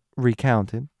friend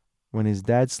recounted, when his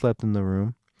dad slept in the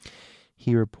room,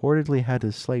 he reportedly had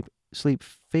to sleep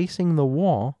facing the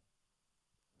wall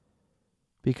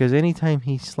because anytime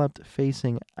he slept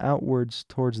facing outwards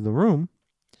towards the room,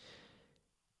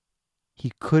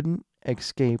 he couldn't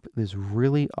escape this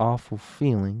really awful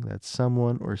feeling that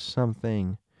someone or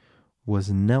something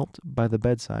was knelt by the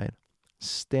bedside,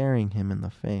 staring him in the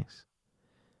face.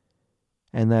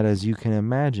 And that, as you can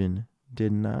imagine,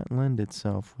 did not lend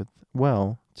itself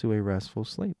well to a restful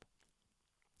sleep.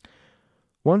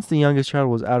 Once the youngest child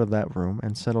was out of that room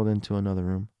and settled into another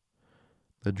room,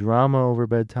 the drama over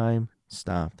bedtime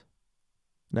stopped.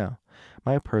 Now,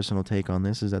 my personal take on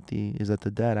this is that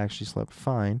the dad actually slept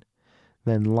fine,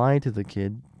 then lied to the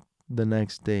kid the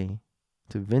next day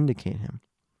to vindicate him,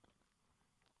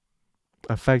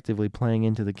 effectively playing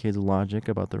into the kid's logic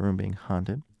about the room being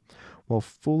haunted, while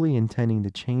fully intending to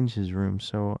change his room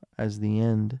so as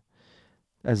to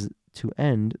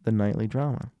end the nightly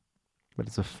drama. But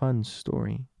it's a fun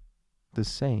story to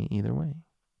say either way.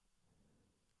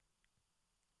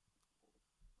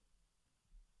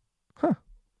 Huh.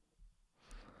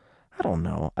 I don't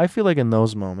know. I feel like in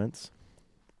those moments,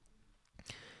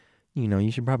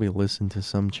 you should probably listen to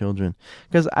some children.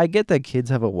 Because I get that kids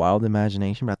have a wild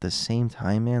imagination, but at the same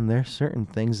time, man, there's certain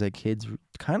things that kids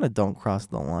kind of don't cross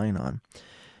the line on.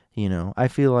 I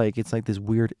feel like it's like this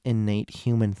weird innate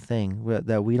human thing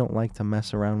that we don't like to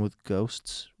mess around with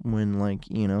ghosts when,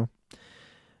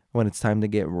 when it's time to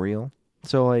get real.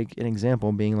 So, like, an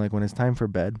example being, like, when it's time for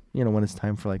bed, when it's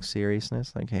time for, like,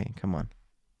 seriousness, like, hey, come on,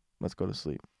 let's go to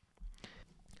sleep.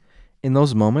 In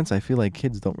those moments, I feel like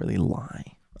kids don't really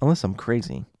lie. Unless I'm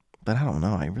crazy. But I don't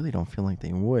know. I really don't feel like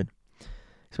they would.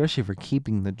 Especially for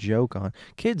keeping the joke on.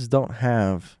 Kids don't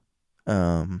have...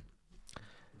 I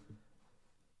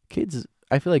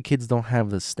feel like kids don't have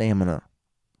the stamina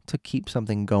to keep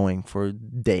something going for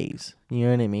days. You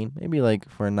know what I mean? Maybe like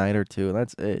for a night or two.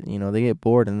 That's it. They get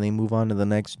bored and they move on to the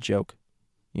next joke.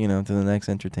 To the next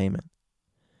entertainment.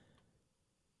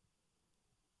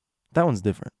 That one's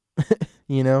different.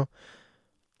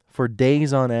 For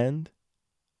days on end,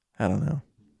 I don't know.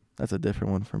 That's a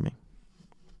different one for me.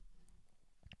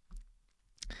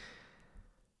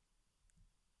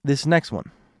 This next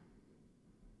one.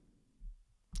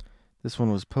 This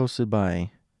one was posted by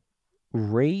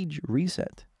Rage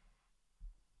Reset.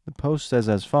 The post says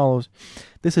as follows: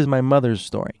 "This is my mother's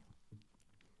story.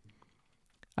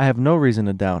 I have no reason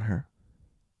to doubt her,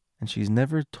 and she's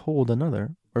never told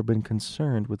another or been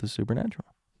concerned with the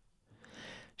supernatural.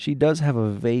 She does have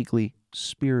a vaguely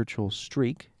spiritual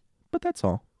streak, but that's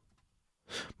all.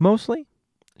 Mostly,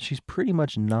 she's pretty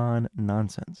much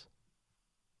non-nonsense.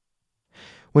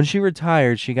 When she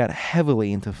retired, she got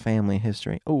heavily into family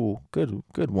history. Oh, good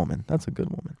woman. That's a good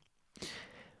woman.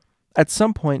 At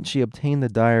some point, she obtained the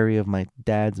diary of my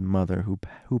dad's mother, who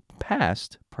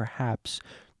passed perhaps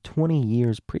 20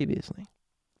 years previously,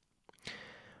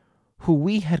 who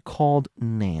we had called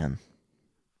Nan.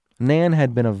 Nan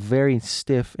had been a very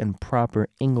stiff and proper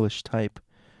English type,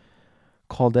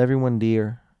 called everyone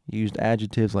dear, used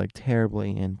adjectives like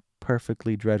terribly and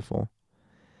perfectly dreadful,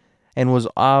 and was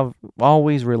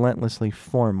always relentlessly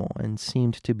formal and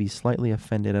seemed to be slightly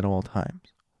offended at all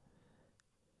times.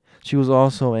 She was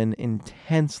also an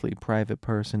intensely private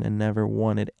person and never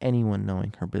wanted anyone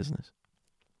knowing her business.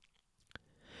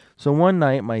 So one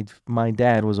night, my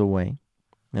dad was away,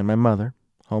 and my mother,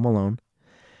 home alone,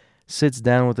 sits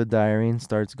down with the diary and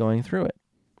starts going through it.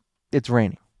 It's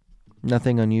raining.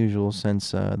 Nothing unusual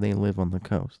since they live on the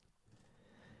coast.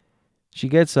 She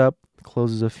gets up,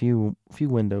 closes a few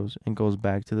windows, and goes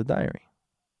back to the diary.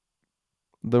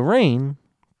 The rain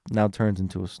now turns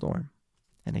into a storm,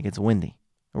 and it gets windy,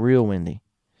 real windy.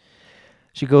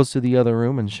 She goes to the other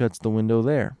room and shuts the window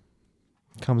there.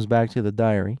 Comes back to the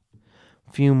diary.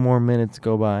 A few more minutes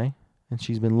go by, and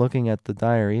she's been looking at the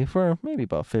diary for maybe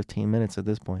about 15 minutes at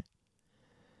this point.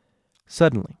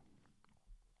 Suddenly,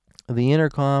 the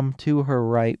intercom to her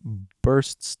right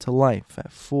bursts to life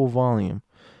at full volume,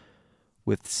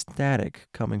 with static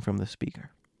coming from the speaker.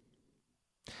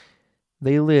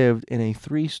 They lived in a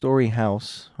 3-story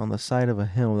house on the side of a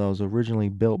hill that was originally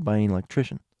built by an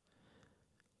electrician.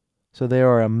 So there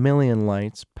are a million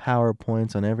lights, power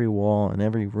points on every wall, and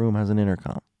every room has an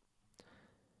intercom.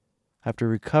 After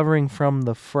recovering from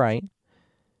the fright,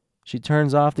 she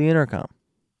turns off the intercom.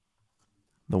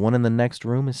 The one in the next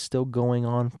room is still going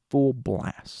on full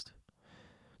blast.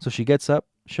 So she gets up,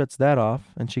 shuts that off,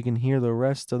 and she can hear the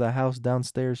rest of the house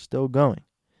downstairs still going.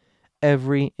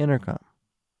 Every intercom.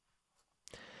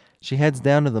 She heads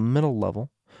down to the middle level,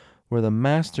 where the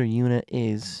master unit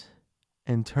is,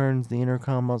 and turns the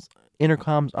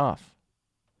intercoms off.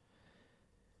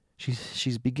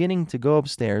 She's beginning to go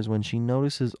upstairs when she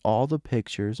notices all the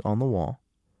pictures on the wall.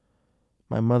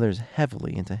 My mother's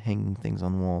heavily into hanging things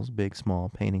on walls, big, small,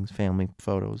 paintings, family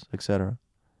photos, etc.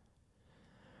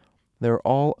 They're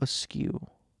all askew,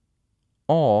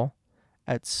 all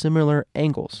at similar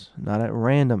angles, not at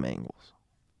random angles.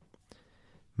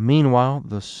 Meanwhile,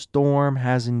 the storm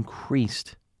has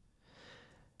increased.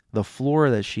 The floor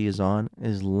that she is on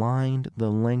is lined the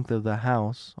length of the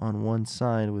house on one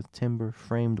side with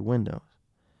timber-framed windows.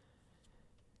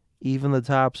 Even the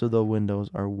tops of the windows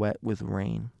are wet with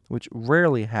rain, which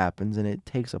rarely happens, and it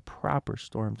takes a proper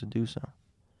storm to do so.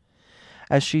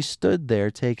 As she stood there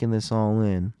taking this all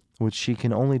in, which she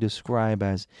can only describe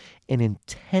as an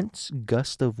intense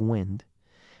gust of wind,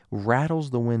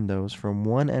 rattles the windows from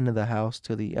one end of the house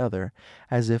to the other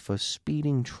as if a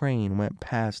speeding train went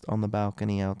past on the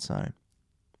balcony outside.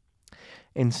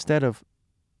 Instead of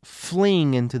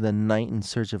fleeing into the night in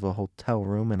search of a hotel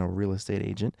room and a real estate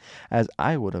agent, as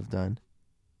I would have done,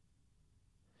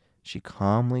 she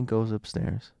calmly goes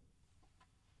upstairs,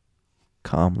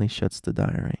 calmly shuts the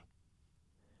diary,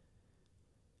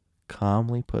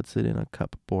 calmly puts it in a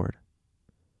cupboard,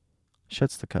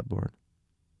 shuts the cupboard,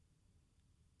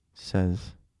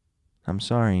 says, "I'm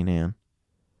sorry, Nan,"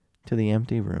 to the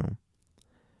empty room,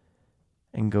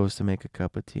 and goes to make a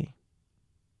cup of tea.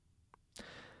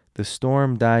 The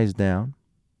storm dies down.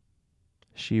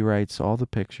 She writes all the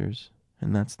pictures,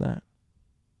 and that's that.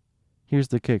 Here's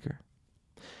the kicker.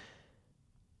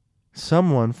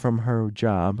 Someone from her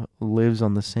job lives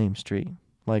on the same street,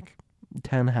 like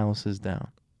 10 houses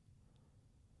down.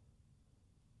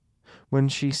 When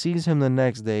she sees him the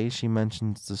next day, she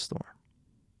mentions the storm.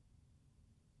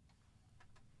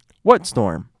 "What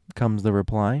storm?" comes the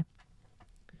reply.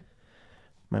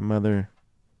 My mother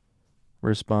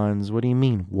responds, "What do you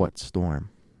mean, what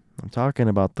storm? I'm talking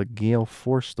about the gale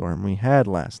force storm we had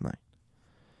last night."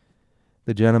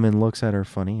 The gentleman looks at her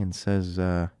funny and says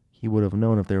he would have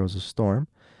known if there was a storm,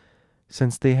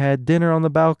 since they had dinner on the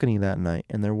balcony that night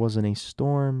and there wasn't a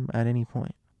storm at any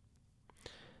point.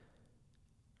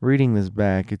 Reading this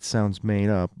back, it sounds made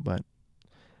up, but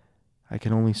I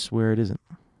can only swear it isn't.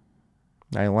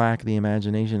 I lack the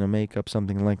imagination to make up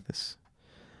something like this.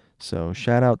 So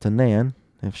shout out to Nan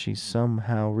if she's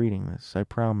somehow reading this. I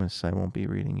promise I won't be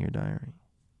reading your diary.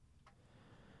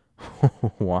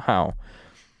 Wow.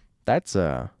 That's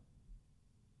wow.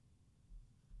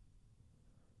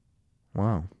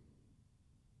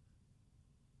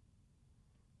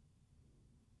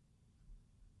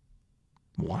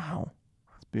 Wow.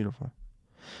 That's beautiful.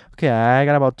 Okay, I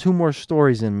got about 2 more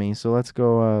stories in me, so let's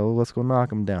go knock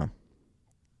them down.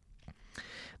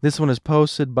 This one is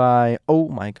posted by, oh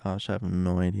my gosh, I have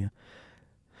no idea,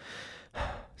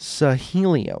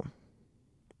 Sahelio.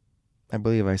 I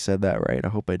believe I said that right. I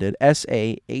hope I did.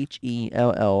 Sahellio.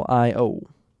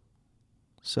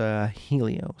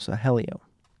 Sahelio.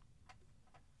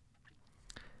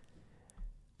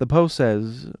 The post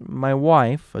says, "My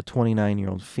wife, a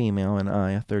 29-year-old female, and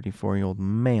I, a 34-year-old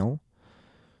male,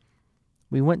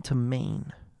 we went to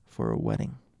Maine for a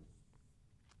wedding.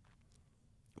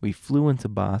 We flew into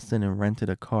Boston and rented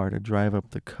a car to drive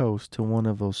up the coast to one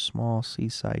of those small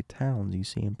seaside towns you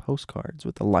see in postcards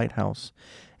with a lighthouse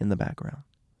in the background.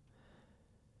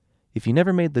 If you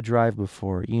never made the drive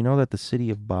before, you know that the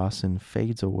city of Boston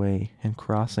fades away and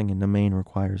crossing into Maine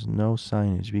requires no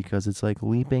signage because it's like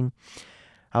leaping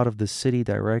out of the city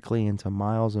directly into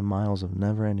miles and miles of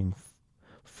never-ending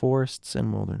forests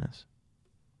and wilderness.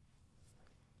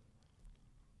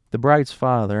 The bride's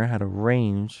father had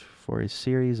arranged for a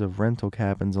series of rental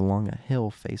cabins along a hill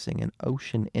facing an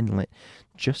ocean inlet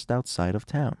just outside of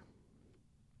town.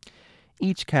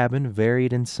 Each cabin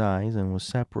varied in size and was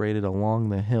separated along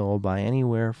the hill by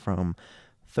anywhere from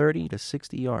 30 to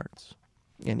 60 yards,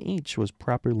 and each was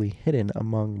properly hidden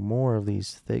among more of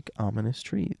these thick, ominous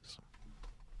trees.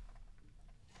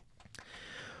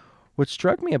 What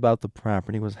struck me about the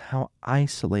property was how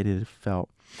isolated it felt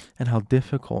and how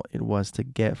difficult it was to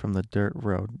get from the dirt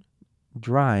road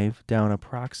drive down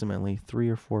approximately 3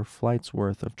 or 4 flights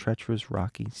worth of treacherous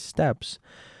rocky steps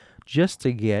just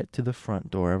to get to the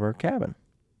front door of our cabin.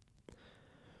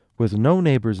 With no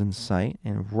neighbors in sight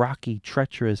and rocky,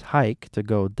 treacherous hike to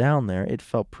go down there, it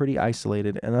felt pretty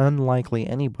isolated and unlikely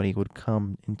anybody would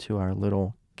come into our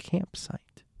little campsite.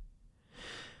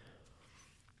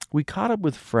 We caught up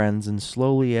with friends, and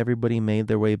slowly everybody made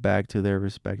their way back to their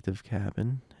respective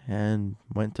cabin and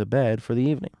went to bed for the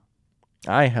evening.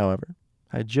 I, however,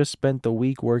 had just spent the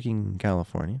week working in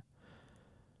California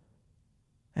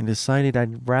and decided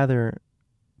I'd rather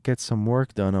get some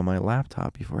work done on my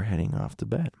laptop before heading off to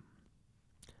bed.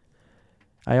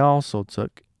 I also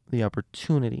took the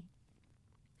opportunity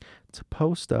to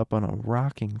post up on a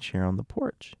rocking chair on the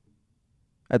porch.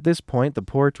 At this point, the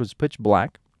porch was pitch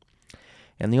black,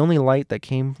 and the only light that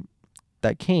came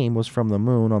was from the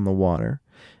moon on the water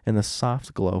and the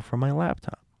soft glow from my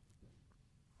laptop.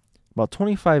 About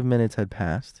 25 minutes had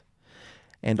passed,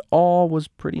 and all was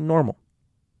pretty normal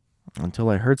until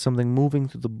I heard something moving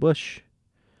through the bush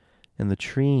and the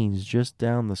trees just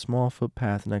down the small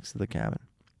footpath next to the cabin.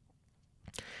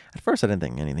 At first, I didn't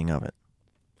think anything of it.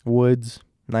 Woods,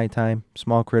 nighttime,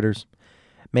 small critters,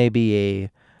 maybe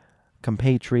a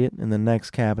compatriot in the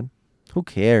next cabin. Who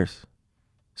cares?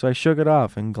 So I shook it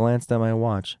off and glanced at my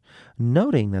watch,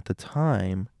 noting that the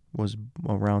time was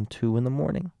around 2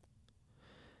 a.m.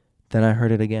 Then I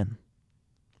heard it again.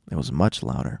 It was much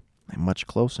louder and much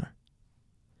closer.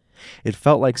 It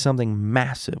felt like something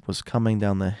massive was coming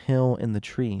down the hill in the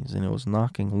trees, and it was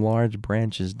knocking large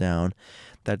branches down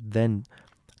that then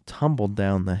tumbled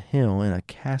down the hill in a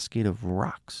cascade of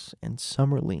rocks and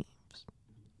summer leaves.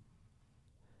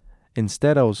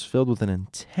 Instead, I was filled with an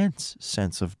intense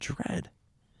sense of dread.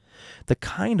 The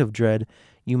kind of dread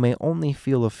you may only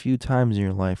feel a few times in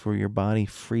your life, where your body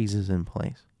freezes in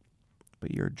place,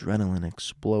 but your adrenaline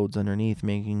explodes underneath,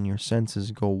 making your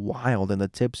senses go wild and the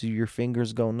tips of your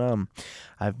fingers go numb.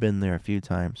 I've been there a few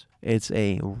times. It's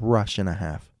a rush and a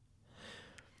half.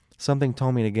 Something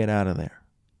told me to get out of there.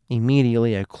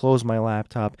 Immediately, I closed my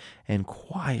laptop and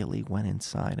quietly went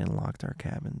inside and locked our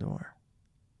cabin door.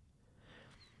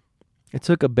 It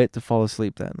took a bit to fall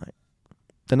asleep that night.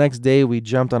 The next day, we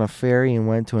jumped on a ferry and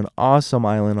went to an awesome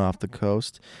island off the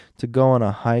coast to go on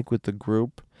a hike with the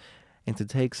group and to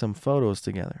take some photos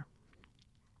together.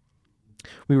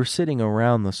 We were sitting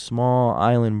around the small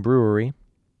island brewery,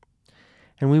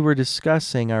 and we were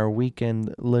discussing our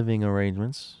weekend living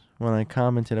arrangements when I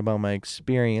commented about my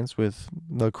experience with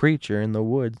the creature in the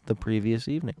woods the previous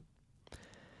evening.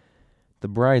 The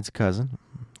bride's cousin,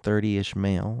 30-ish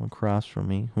male, across from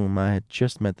me, whom I had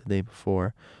just met the day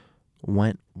before,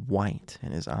 went white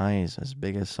and his eyes as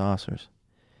big as saucers.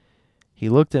 He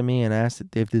looked at me and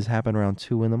asked if this happened around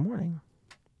 2 a.m.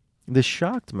 This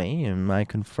shocked me, and I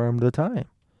confirmed the time.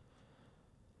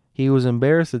 He was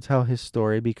embarrassed to tell his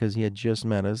story because he had just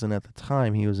met us, and at the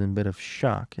time he was in a bit of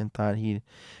shock and thought he'd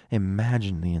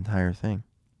imagined the entire thing.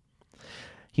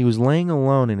 He was laying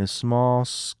alone in his small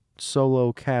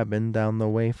solo cabin down the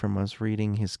way from us,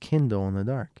 reading his Kindle in the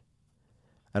dark.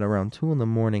 At around 2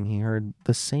 a.m, he heard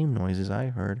the same noises I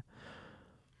heard,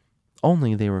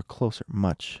 only they were closer,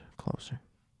 much closer.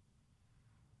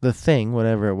 The thing,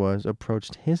 whatever it was,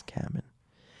 approached his cabin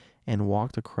and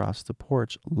walked across the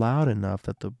porch loud enough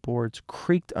that the boards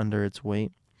creaked under its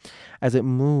weight as it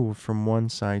moved from one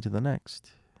side to the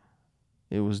next.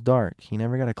 It was dark. He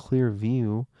never got a clear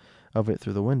view of it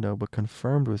through the window, but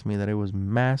confirmed with me that it was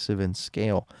massive in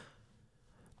scale,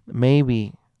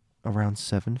 maybe around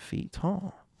 7 feet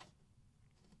tall.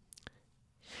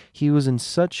 He was in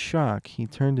such shock, he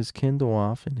turned his Kindle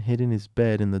off and hid in his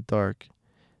bed in the dark,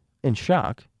 in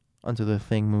shock, until the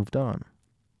thing moved on.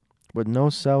 With no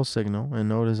cell signal and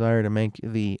no desire to make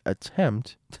the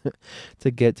attempt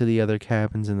to get to the other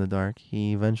cabins in the dark,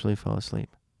 he eventually fell asleep.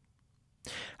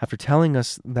 After telling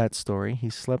us that story, he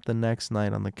slept the next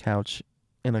night on the couch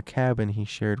in a cabin he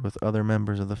shared with other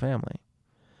members of the family.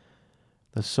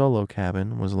 The solo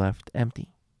cabin was left empty.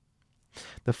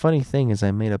 The funny thing is,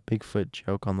 I made a Bigfoot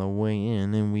joke on the way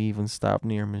in, and we even stopped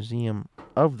near a museum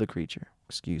of the creature.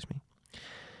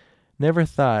 Never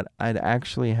thought I'd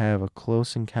actually have a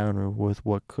close encounter with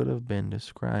what could have been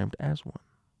described as one.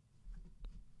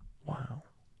 Wow.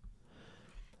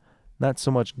 Not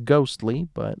so much ghostly,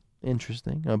 but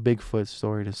interesting. A Bigfoot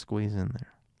story to squeeze in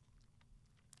there.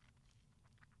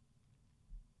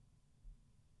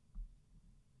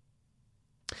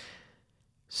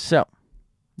 So,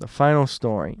 the final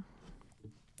story.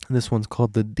 This one's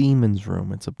called The Demon's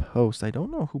Room. It's a post. I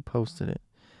don't know who posted it.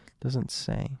 It doesn't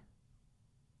say.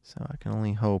 So I can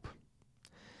only hope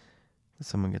that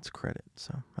someone gets credit.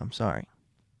 So I'm sorry.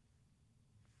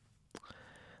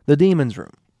 The Demon's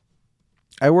Room.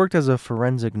 I worked as a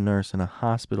forensic nurse in a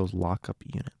hospital's lockup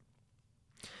unit.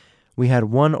 We had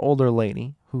one older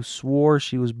lady who swore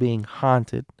she was being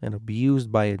haunted and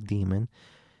abused by a demon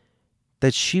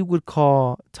that she would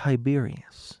call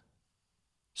Tiberius.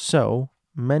 So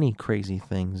many crazy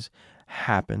things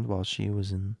happened while she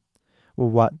was on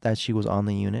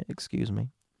the unit,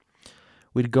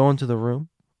 We'd go into the room,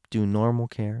 do normal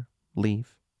care,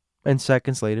 leave, and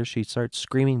seconds later she'd start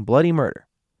screaming bloody murder.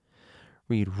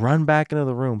 We'd run back into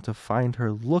the room to find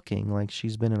her looking like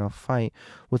she's been in a fight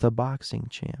with a boxing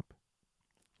champ.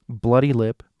 Bloody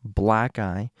lip, black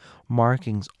eye,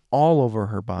 markings all over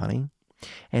her body,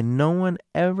 and no one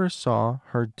ever saw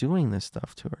her doing this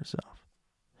stuff to herself.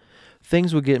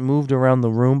 Things would get moved around the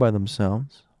room by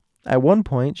themselves. At one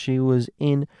point, she was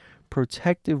in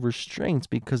protective restraints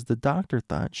because the doctor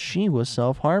thought she was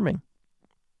self-harming.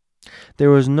 There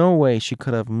was no way she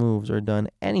could have moved or done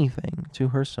anything to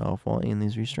herself while in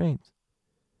these restraints.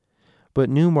 But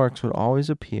new marks would always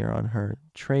appear on her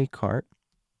tray cart.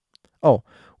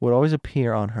 Would always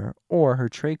appear on her, or her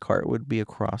tray cart would be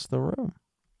across the room.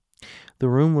 The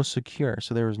room was secure,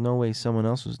 so there was no way someone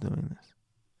else was doing this.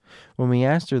 When we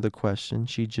asked her the question,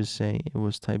 she'd just say it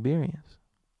was Tiberius.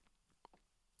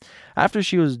 After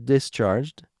she was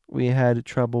discharged, we had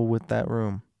trouble with that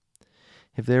room.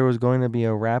 If there was going to be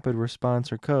a rapid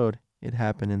response or code, it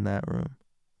happened in that room.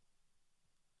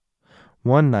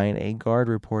 One night, a guard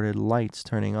reported lights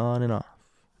turning on and off,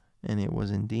 and it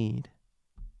was indeed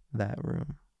that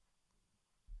room.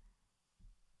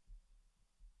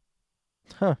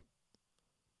 Huh.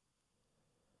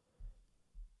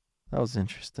 That was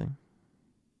interesting.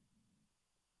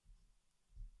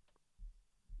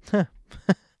 Huh.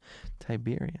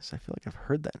 Tiberius. I feel like I've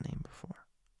heard that name before.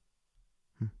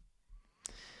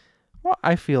 Well,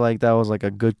 I feel like that was like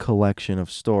a good collection of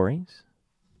stories.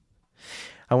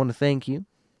 I want to thank you.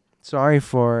 Sorry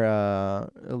for a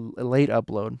late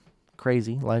upload.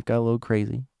 Crazy. Life got a little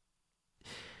crazy.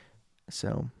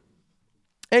 So,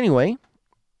 anyway,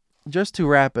 just to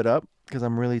wrap it up, because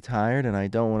I'm really tired and I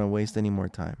don't want to waste any more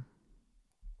time.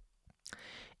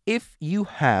 If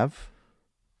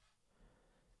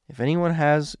anyone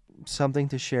has something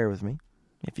to share with me,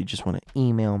 if you just want to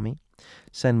email me,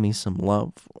 send me some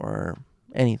love or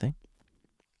anything,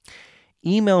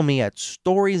 email me at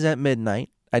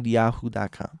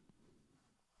storiesatmidnight@yahoo.com.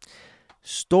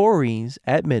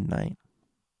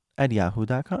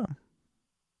 storiesatmidnight@yahoo.com.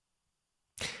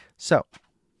 So,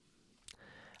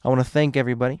 I want to thank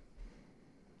everybody.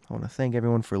 I want to thank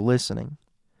everyone for listening.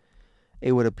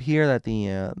 It would appear that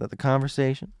the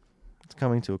conversation is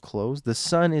coming to a close. The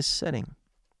sun is setting,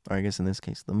 or I guess in this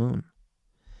case, the moon.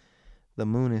 The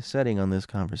moon is setting on this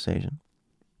conversation,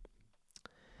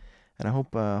 and I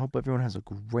hope everyone has a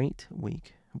great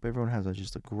week. Hope everyone has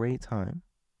just a great time,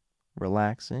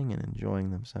 relaxing and enjoying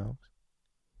themselves.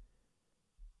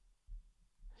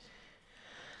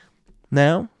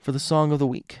 Now for the song of the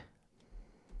week.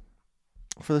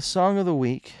 For the song of the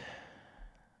week,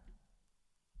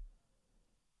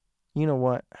 you know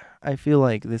what? I feel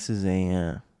like this is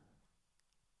a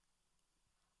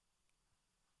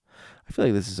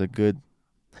good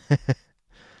I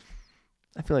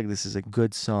feel like this is a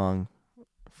good song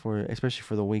especially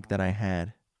for the week that I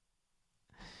had.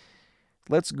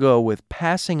 Let's go with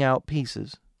Passing Out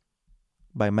Pieces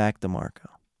by Mac DeMarco.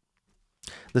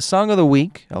 The song of the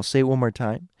week, I'll say it one more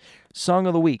time. Song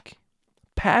of the week,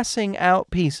 Passing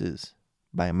Out Pieces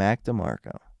by Mac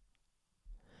DeMarco.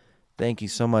 Thank you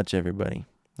so much, everybody.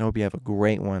 I hope you have a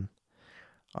great one.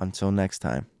 Until next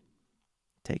time,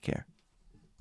 take care.